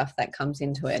that stuff that comes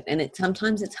into it. And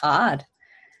sometimes it's hard.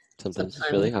 Sometimes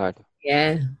it's really hard.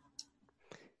 Yeah.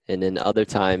 And then other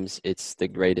times it's the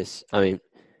greatest,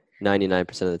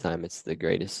 99% of the time it's the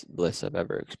greatest bliss I've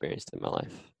ever experienced in my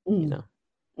life,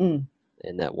 And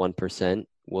that 1%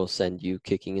 will send you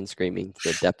kicking and screaming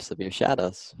to the depths of your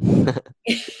shadows.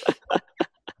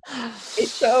 It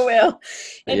sure will.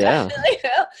 It definitely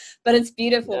will. But it's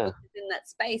beautiful because in that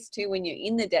space too, when you're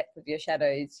in the depth of your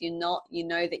shadows, you know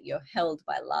that you're held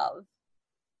by love,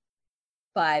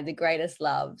 by the greatest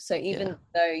love. So even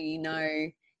though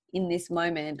in this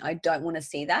moment, I don't want to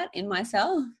see that in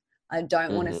myself, I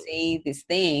don't want to see this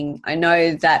thing, I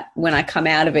know that when I come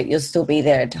out of it, you'll still be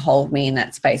there to hold me in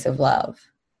that space of love,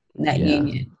 in that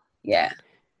union. Yeah,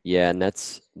 and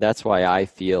that's why I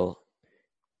feel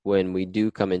when we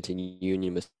do come into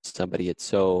union with somebody, it's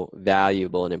so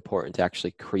valuable and important to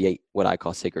actually create what I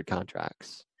call sacred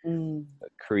contracts.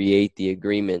 Create the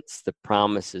agreements, the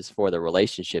promises for the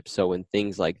relationship. So when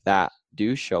things like that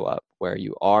do show up, where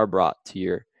you are brought to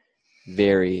your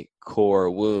very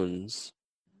core wounds,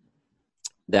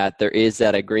 that there is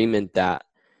that agreement that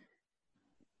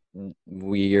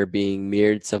we are being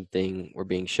mirrored something, we're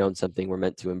being shown something, we're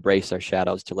meant to embrace our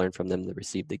shadows, to learn from them, to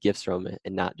receive the gifts from it,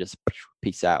 and not just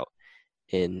peace out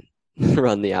and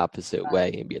run the opposite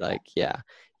way and be like, yeah,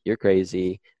 you're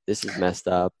crazy, this is messed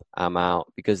up, I'm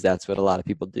out. Because that's what a lot of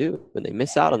people do when they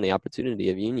miss out on the opportunity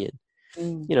of union.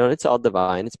 It's all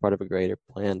divine, it's part of a greater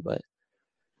plan, but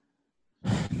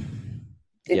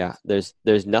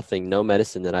there's nothing, no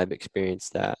medicine that I've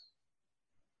experienced that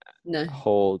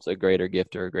holds a greater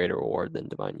gift or a greater reward than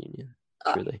divine union.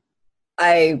 Truly.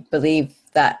 I believe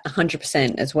that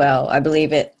 100% as well. I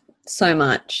believe it so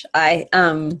much. I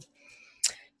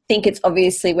think it's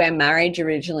obviously where marriage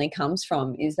originally comes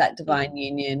from, is that divine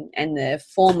union and the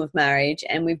form of marriage.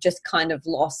 And we've just kind of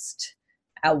lost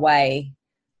our way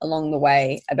along the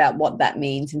way about what that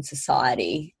means in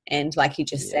society. And like you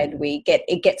just said,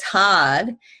 it gets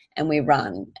hard and we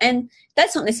run. And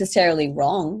that's not necessarily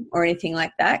wrong or anything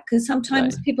like that, because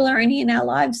sometimes people are only in our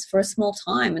lives for a small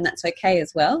time, and that's okay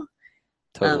as well.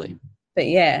 Totally. But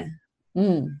yeah.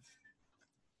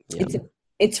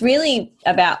 It's really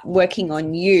about working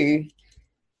on you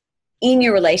in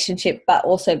your relationship, but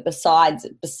also beside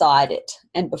it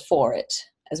and before it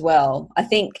as well. I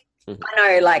think, I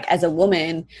know, like as a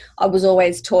woman, I was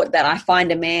always taught that I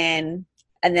find a man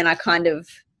and then I kind of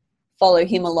follow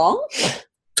him along.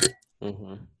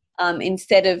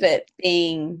 Instead of it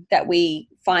being that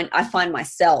I find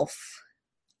myself,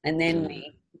 and then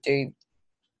we do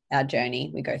our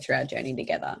journey. We go through our journey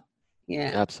together.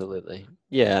 Yeah, absolutely.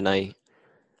 Yeah, and I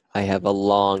have a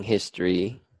long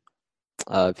history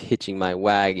of hitching my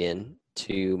wagon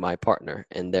to my partner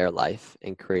and their life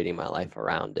and creating my life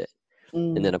around it.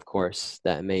 And then, of course,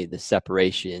 that made the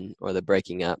separation or the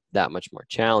breaking up that much more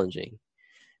challenging.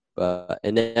 But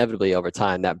inevitably, over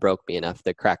time, that broke me enough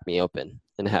to crack me open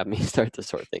and have me start to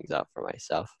sort things out for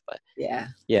myself. But yeah,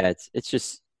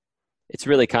 it's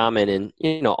really common,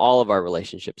 and all of our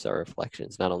relationships are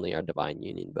reflections, not only our divine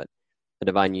union, but the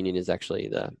divine union is actually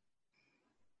the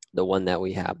one that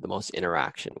we have the most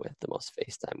interaction with, the most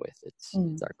FaceTime with.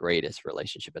 It's our greatest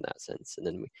relationship in that sense. And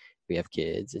then we have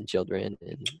kids and children,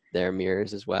 and they're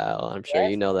mirrors as well. I'm sure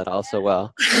you know that also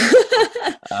well.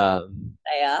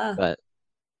 They are. But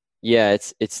yeah,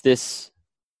 it's this,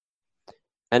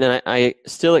 and then I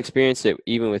still experience it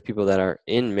even with people that are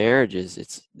in marriages.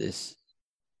 It's this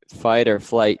fight or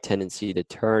flight tendency to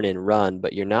turn and run,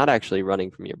 but you're not actually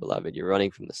running from your beloved. You're running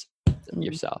from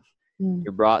yourself.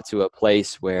 You're brought to a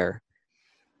place where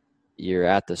you're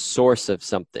at the source of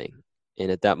something. And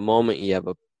at that moment, you have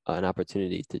an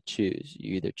opportunity to choose.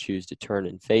 You either choose to turn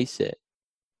and face it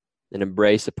and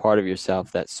embrace a part of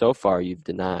yourself that so far you've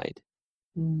denied.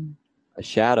 A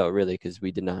shadow, really, because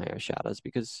we deny our shadows,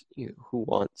 because who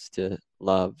wants to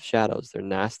love shadows? They're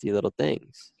nasty little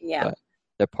things. Yeah. But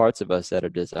they're parts of us that are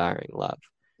desiring love.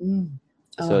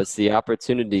 So it's the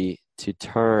opportunity to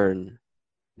turn,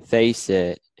 face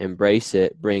it, embrace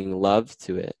it, bring love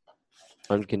to it,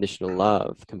 unconditional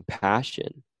love,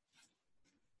 compassion,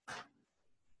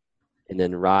 and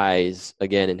then rise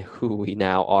again in who we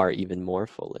now are even more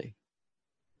fully.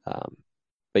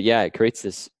 But yeah, it creates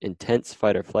this intense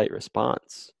fight or flight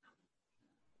response.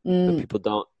 But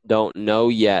people don't know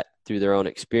yet through their own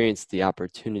experience the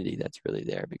opportunity that's really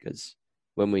there, because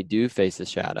when we do face the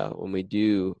shadow, when we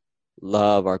do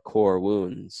love our core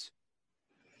wounds,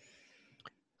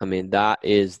 I mean, that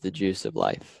is the juice of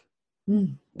life.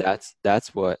 That's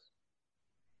what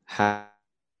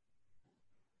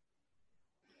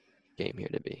came here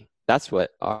to be. That's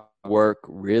what our work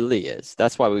really is.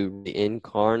 That's why we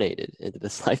reincarnated into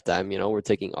this lifetime. We're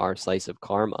taking our slice of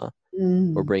karma.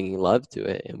 We're bringing love to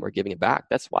it, and we're giving it back.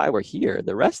 That's why we're here.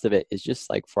 The rest of it is just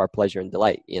like for our pleasure and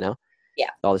delight,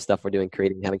 Yeah. All the stuff we're doing,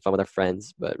 creating, having fun with our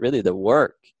friends. But really the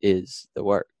work is the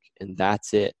work, and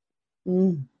that's it.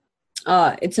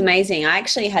 Oh, it's amazing. I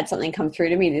actually had something come through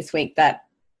to me this week that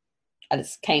I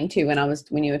just came to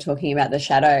when you were talking about the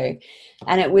shadow.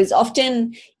 And it was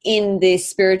often in this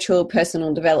spiritual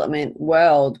personal development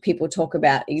world, people talk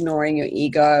about ignoring your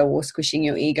ego or squishing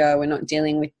your ego and not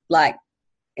dealing with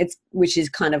which is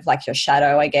kind of like your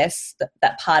shadow, I guess,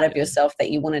 that part of yourself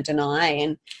that you want to deny.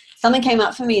 And something came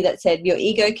up for me that said, your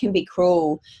ego can be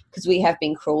cruel because we have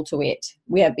been cruel to it.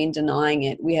 We have been denying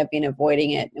it. We have been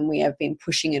avoiding it, and we have been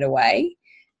pushing it away.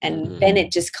 And then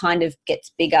it just kind of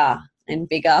gets bigger and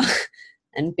bigger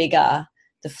and bigger,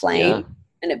 the flame,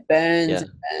 and it burns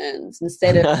and burns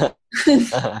instead of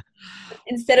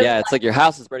it's like your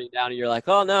house is burning down and you're like,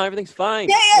 oh no, everything's fine.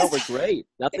 No, we're great.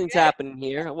 Nothing's happening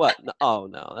here. What? Oh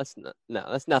no, that's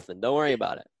nothing. Don't worry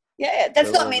about it.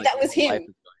 That's not me. That was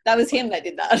him. That was him that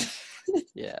did that.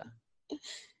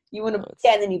 You want to,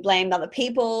 and then you blamed other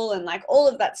people, and like all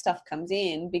of that stuff comes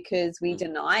in because we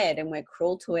deny it and we're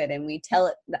cruel to it, and we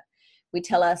tell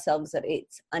ourselves that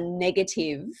it's a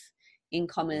negative, in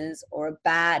commas, or a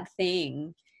bad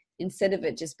thing, instead of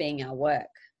it just being our work.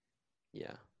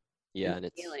 And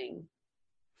it's healing.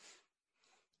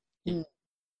 And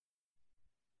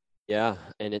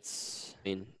it's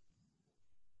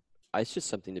just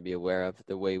something to be aware of,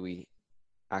 the way we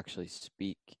actually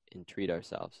speak and treat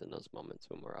ourselves in those moments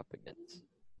when we're up against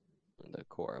the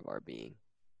core of our being,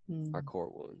 our core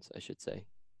wounds, I should say.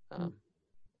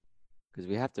 Because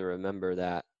we have to remember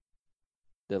that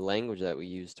the language that we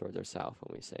use towards ourselves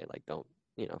when we say, like, don't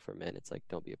for men, it's like,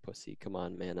 don't be a pussy. Come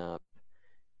on, man up.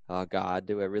 Oh God,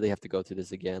 do I really have to go through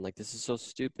this again? Like, this is so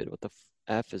stupid. What the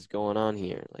F is going on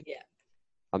here? Like, Yeah.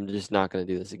 I'm just not going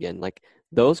to do this again. Like,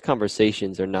 those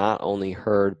conversations are not only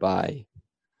heard by,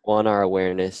 one, our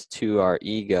awareness, two, our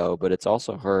ego, but it's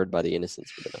also heard by the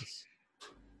innocence within us.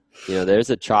 There's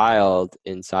a child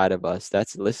inside of us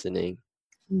that's listening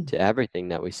to everything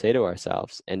that we say to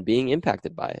ourselves and being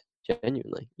impacted by it,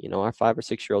 genuinely. Our 5 or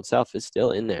 6 year old self is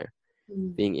still in there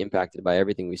being impacted by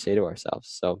everything we say to ourselves.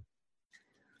 So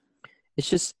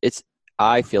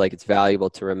I feel like it's valuable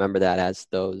to remember that as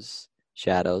those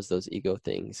shadows, those ego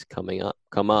things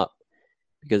come up,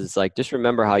 because it's like, just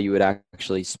remember how you would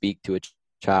actually speak to a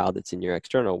child that's in your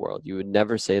external world. You would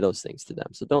never say those things to them.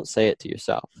 So don't say it to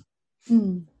yourself.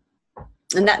 And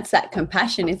that's that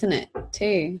compassion, isn't it,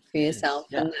 too, for yourself,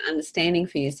 and that understanding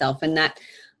for yourself, and that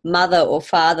mother or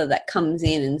father that comes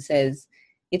in and says,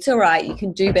 it's all right, you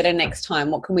can do better next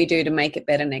time. What can we do to make it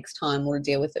better next time, or to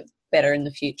deal with it better in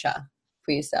the future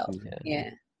for yourself?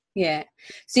 Yeah.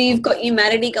 So you've got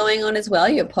Humanity going on as well,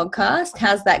 your podcast.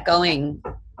 How's that going?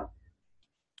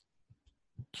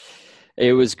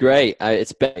 It was great.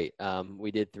 It's great.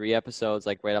 We did 3 episodes,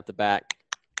 like right off the bat,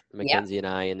 Mackenzie and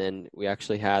I, and then we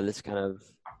actually had this kind of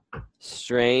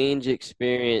strange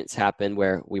experience happen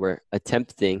where we were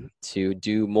attempting to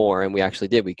do more, and we actually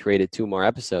did. We created 2 more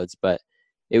episodes, but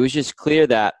it was just clear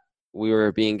that we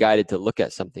were being guided to look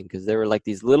at something, because there were like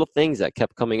these little things that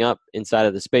kept coming up inside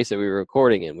of the space that we were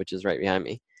recording in, which is right behind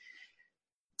me.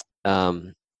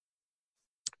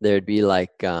 There'd be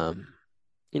like,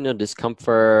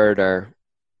 discomfort, or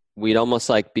we'd almost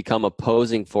like become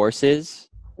opposing forces,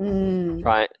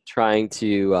 trying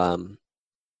to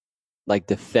like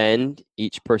defend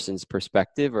each person's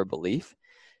perspective or belief.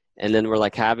 And then we're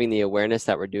like having the awareness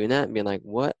that we're doing that and being like,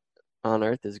 what on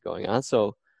earth is going on?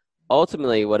 So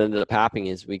ultimately what ended up happening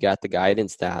is we got the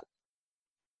guidance that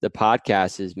the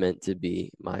podcast is meant to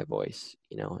be my voice,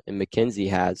 and Mackenzie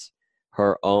has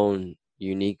her own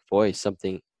unique voice,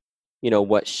 something,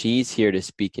 what she's here to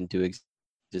speak into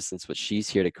existence, what she's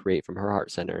here to create from her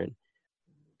heart center. And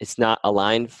it's not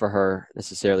aligned for her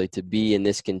necessarily to be in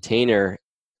this container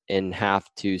and have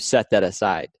to set that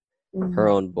aside. Her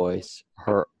own voice,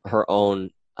 her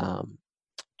own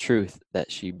truth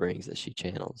that she brings, that she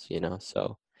channels,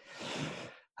 So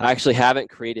I actually haven't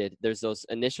created, there's those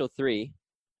initial 3,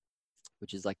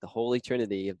 which is like the holy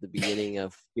trinity of the beginning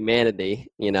of humanity,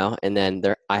 and then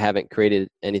I haven't created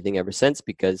anything ever since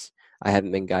because I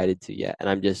haven't been guided to yet. And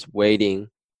I'm just waiting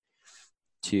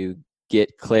to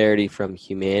get clarity from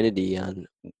humanity on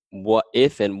what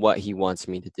he wants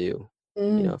me to do.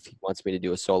 If he wants me to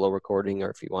do a solo recording, or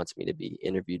if he wants me to be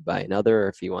interviewed by another, or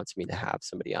if he wants me to have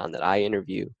somebody on that I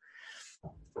interview.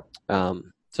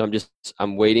 So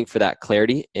I'm waiting for that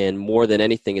clarity. And more than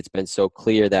anything, it's been so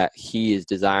clear that he is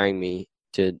desiring me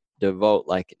to devote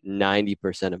like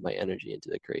 90% of my energy into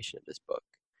the creation of this book.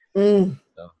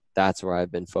 So that's where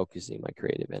I've been focusing my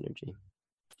creative energy.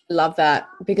 Love that,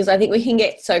 because I think we can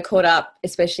get so caught up,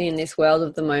 especially in this world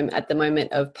at the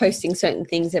moment of posting certain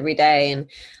things every day, and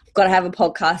I've got to have a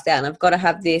podcast out, and I've got to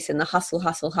have this, and the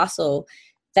hustle,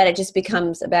 that it just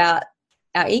becomes about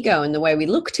our ego and the way we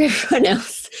look to everyone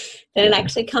else, and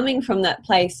actually coming from that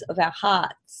place of our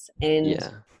hearts and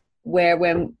what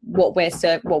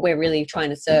we're really trying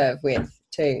to serve with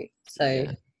too. So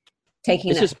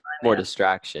taking it's that just more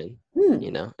distraction.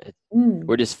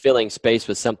 We're just filling space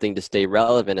with something to stay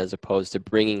relevant, as opposed to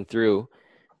bringing through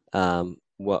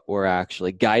what we're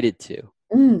actually guided to.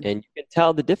 And you can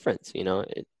tell the difference.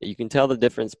 You can tell the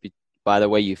difference by the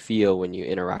way you feel when you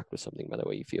interact with something, by the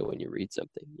way you feel when you read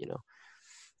something.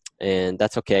 And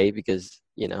that's okay, because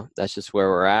that's just where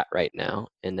we're at right now,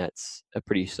 and that's a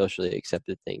pretty socially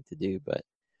accepted thing to do. But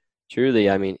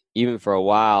truly, I mean, even for a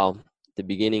while, the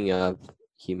beginning of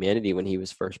Humanity, when he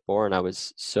was first born, I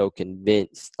was so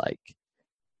convinced like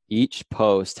each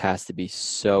post has to be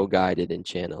so guided and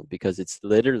channeled, because it's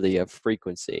literally a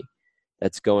frequency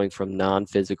that's going from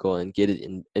non-physical and get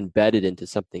it embedded into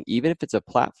something. Even if it's a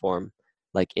platform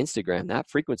like Instagram, that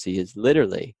frequency is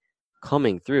literally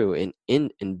coming through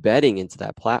and embedding into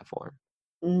that platform.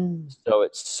 So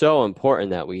it's so important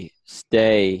that we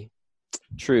stay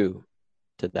true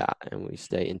to that, and we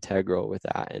stay integral with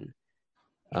that.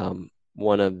 And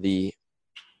one of the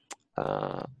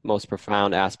most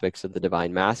profound aspects of the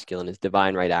divine masculine is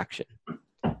divine right action,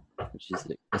 which is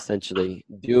essentially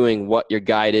doing what you're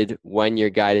guided when you're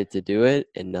guided to do it,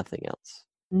 and nothing else.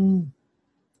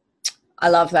 I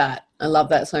love that. I love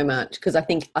that so much, because I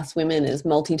think us women as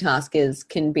multitaskers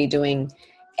can be doing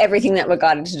everything that we're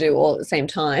guided to do all at the same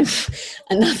time,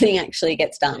 and nothing actually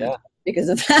gets done because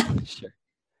of that. Sure.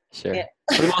 Sure. Yeah.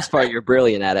 For the most part, you're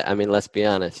brilliant at it. I mean, let's be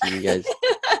honest. You guys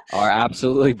are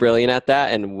absolutely brilliant at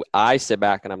that. And I sit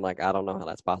back and I'm like, I don't know how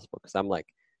that's possible because I'm like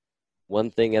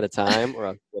one thing at a time or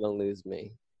I'm going to lose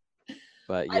me.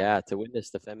 But yeah, to witness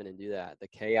the feminine do that, the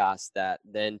chaos that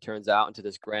then turns out into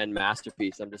this grand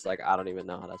masterpiece, I'm just like, I don't even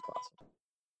know how that's possible.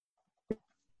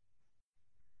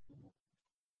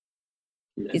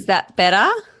 Is that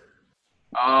better?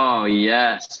 Oh,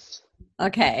 yes.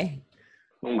 Okay.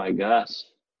 Oh my gosh.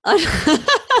 I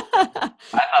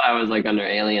thought I was like under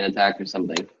alien attack or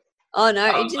something. Oh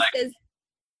no, it just says.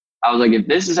 I was like, if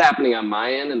this is happening on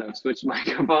my end and I've switched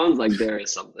microphones, like there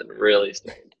is something really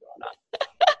strange going on.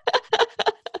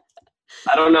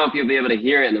 I don't know if you'll be able to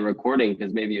hear it in the recording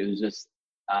because maybe it was just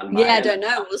on my end. I don't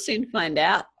know. We'll soon find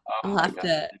out. I'll have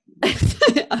to.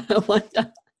 I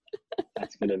wonder.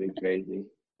 That's gonna be crazy.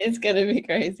 It's gonna be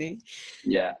crazy.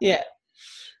 Yeah. Yeah.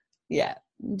 Yeah.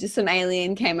 Just some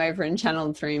alien came over and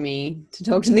channeled through me to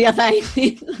talk to the other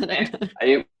alien. I don't know.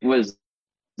 It was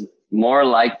more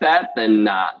like that than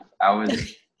not.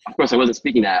 Of course, I wasn't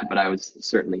speaking that, but I was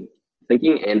certainly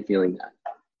thinking and feeling that.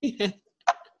 Yeah.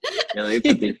 Yeah, let me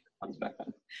put these ones back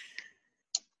on.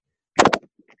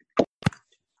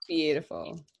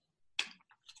 Beautiful.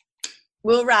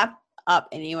 We'll wrap up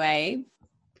anyway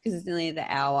because it's nearly the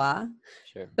hour.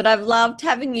 Sure. But I've loved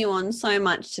having you on so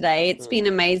much today. It's been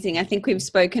amazing. I think we've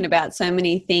spoken about so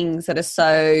many things that are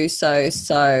so, so,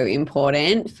 so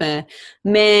important for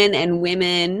men and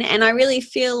women. And I really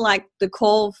feel like the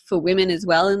call for women as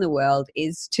well in the world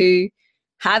is to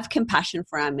have compassion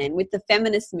for our men. With the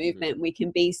feminist movement, we can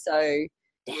be so,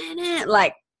 damn it,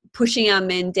 like pushing our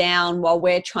men down while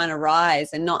we're trying to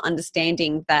rise and not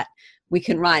understanding that we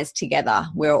can rise together.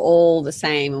 We're all the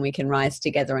same and we can rise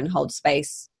together and hold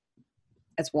space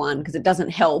as one, because it doesn't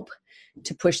help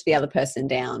to push the other person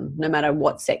down no matter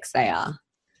what sex they are.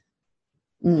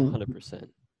 100%.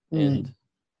 And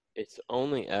it's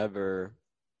only ever,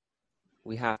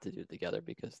 we have to do it together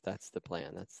because that's the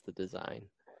plan, that's the design.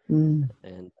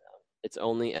 And it's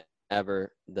only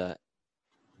ever the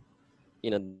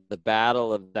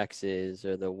battle of sexes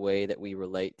or the way that we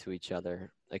relate to each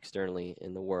other externally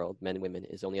in the world, men and women,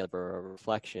 is only ever a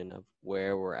reflection of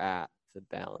where we're at, the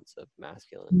balance of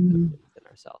masculine and feminine within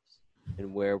ourselves.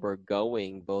 And where we're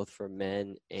going, both for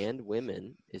men and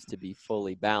women, is to be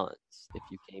fully balanced. If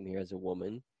you came here as a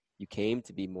woman, you came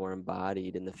to be more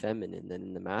embodied in the feminine than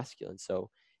in the masculine. So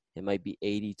it might be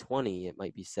 80-20, it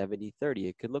might be 70-30.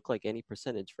 It could look like any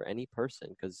percentage for any person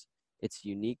because it's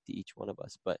unique to each one of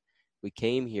us. But we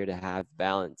came here to have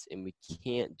balance, and we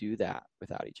can't do that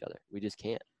without each other. We just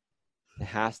can't. It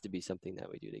has to be something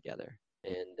that we do together.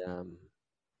 And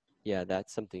yeah,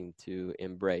 that's something to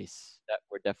embrace that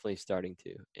we're definitely starting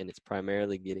to. And it's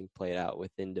primarily getting played out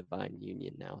within Divine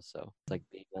Union now. So it's like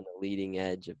being on the leading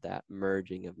edge of that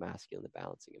merging of masculine, the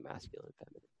balancing of masculine and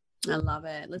feminine. I love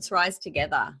it. Let's rise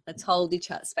together. Let's hold each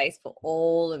other space for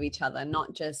all of each other,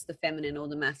 not just the feminine or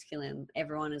the masculine.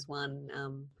 Everyone is one,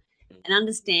 and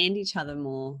understand each other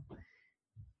more.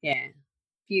 Yeah.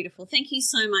 Beautiful. Thank you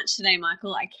so much today,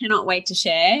 Michael. I cannot wait to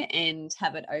share and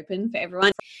have it open for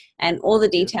everyone. And all the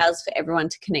details for everyone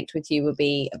to connect with you will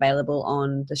be available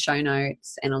on the show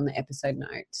notes and on the episode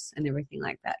notes and everything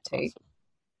like that too. Awesome.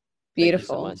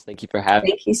 Beautiful. Thank you so much. Thank you for having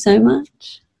me. Thank you so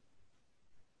much.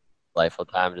 Delightful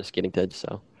time just getting to,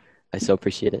 so I so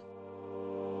appreciate it.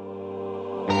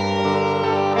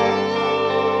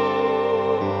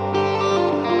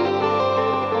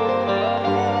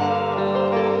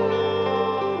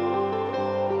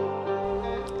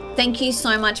 Thank you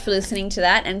so much for listening to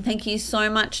that, and thank you so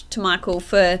much to Michael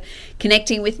for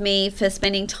connecting with me, for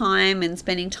spending time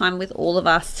with all of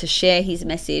us to share his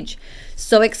message.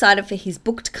 So excited for his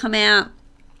book to come out.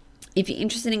 If you're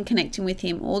interested in connecting with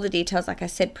him, all the details, like I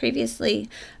said previously,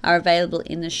 are available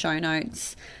in the show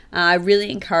notes. I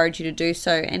really encourage you to do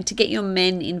so and to get your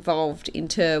men involved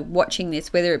into watching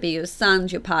this, whether it be your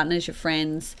sons, your partners, your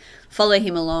friends. Follow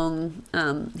him along.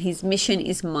 His mission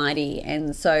is mighty,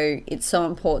 and so it's so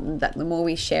important that the more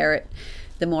we share it,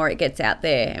 the more it gets out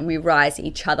there and we rise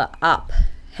each other up.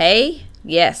 Hey?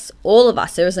 Yes, all of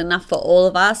us. There is enough for all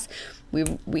of us.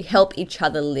 We help each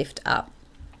other lift up.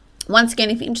 Once again,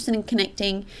 if you're interested in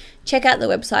connecting, check out the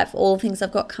website for all the things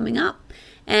I've got coming up.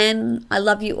 And I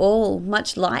love you all.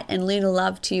 Much light and lunar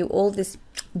love to you all this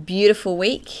beautiful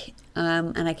week.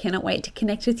 And I cannot wait to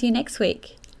connect with you next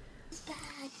week.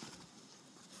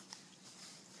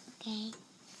 Okay.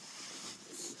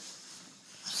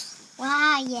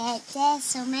 Wow, yeah, there's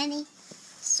so many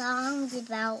songs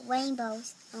about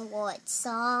rainbows. And what's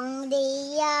on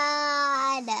the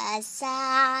other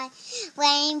side?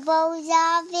 Rainbows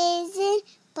are visiting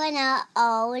but not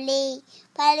only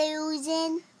by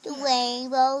losing the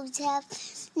rainbows have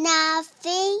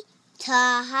nothing to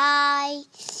hide.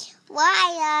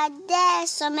 Why are there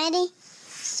so many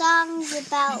songs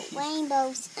about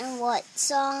rainbows and what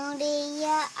song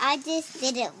I just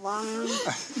did it wrong.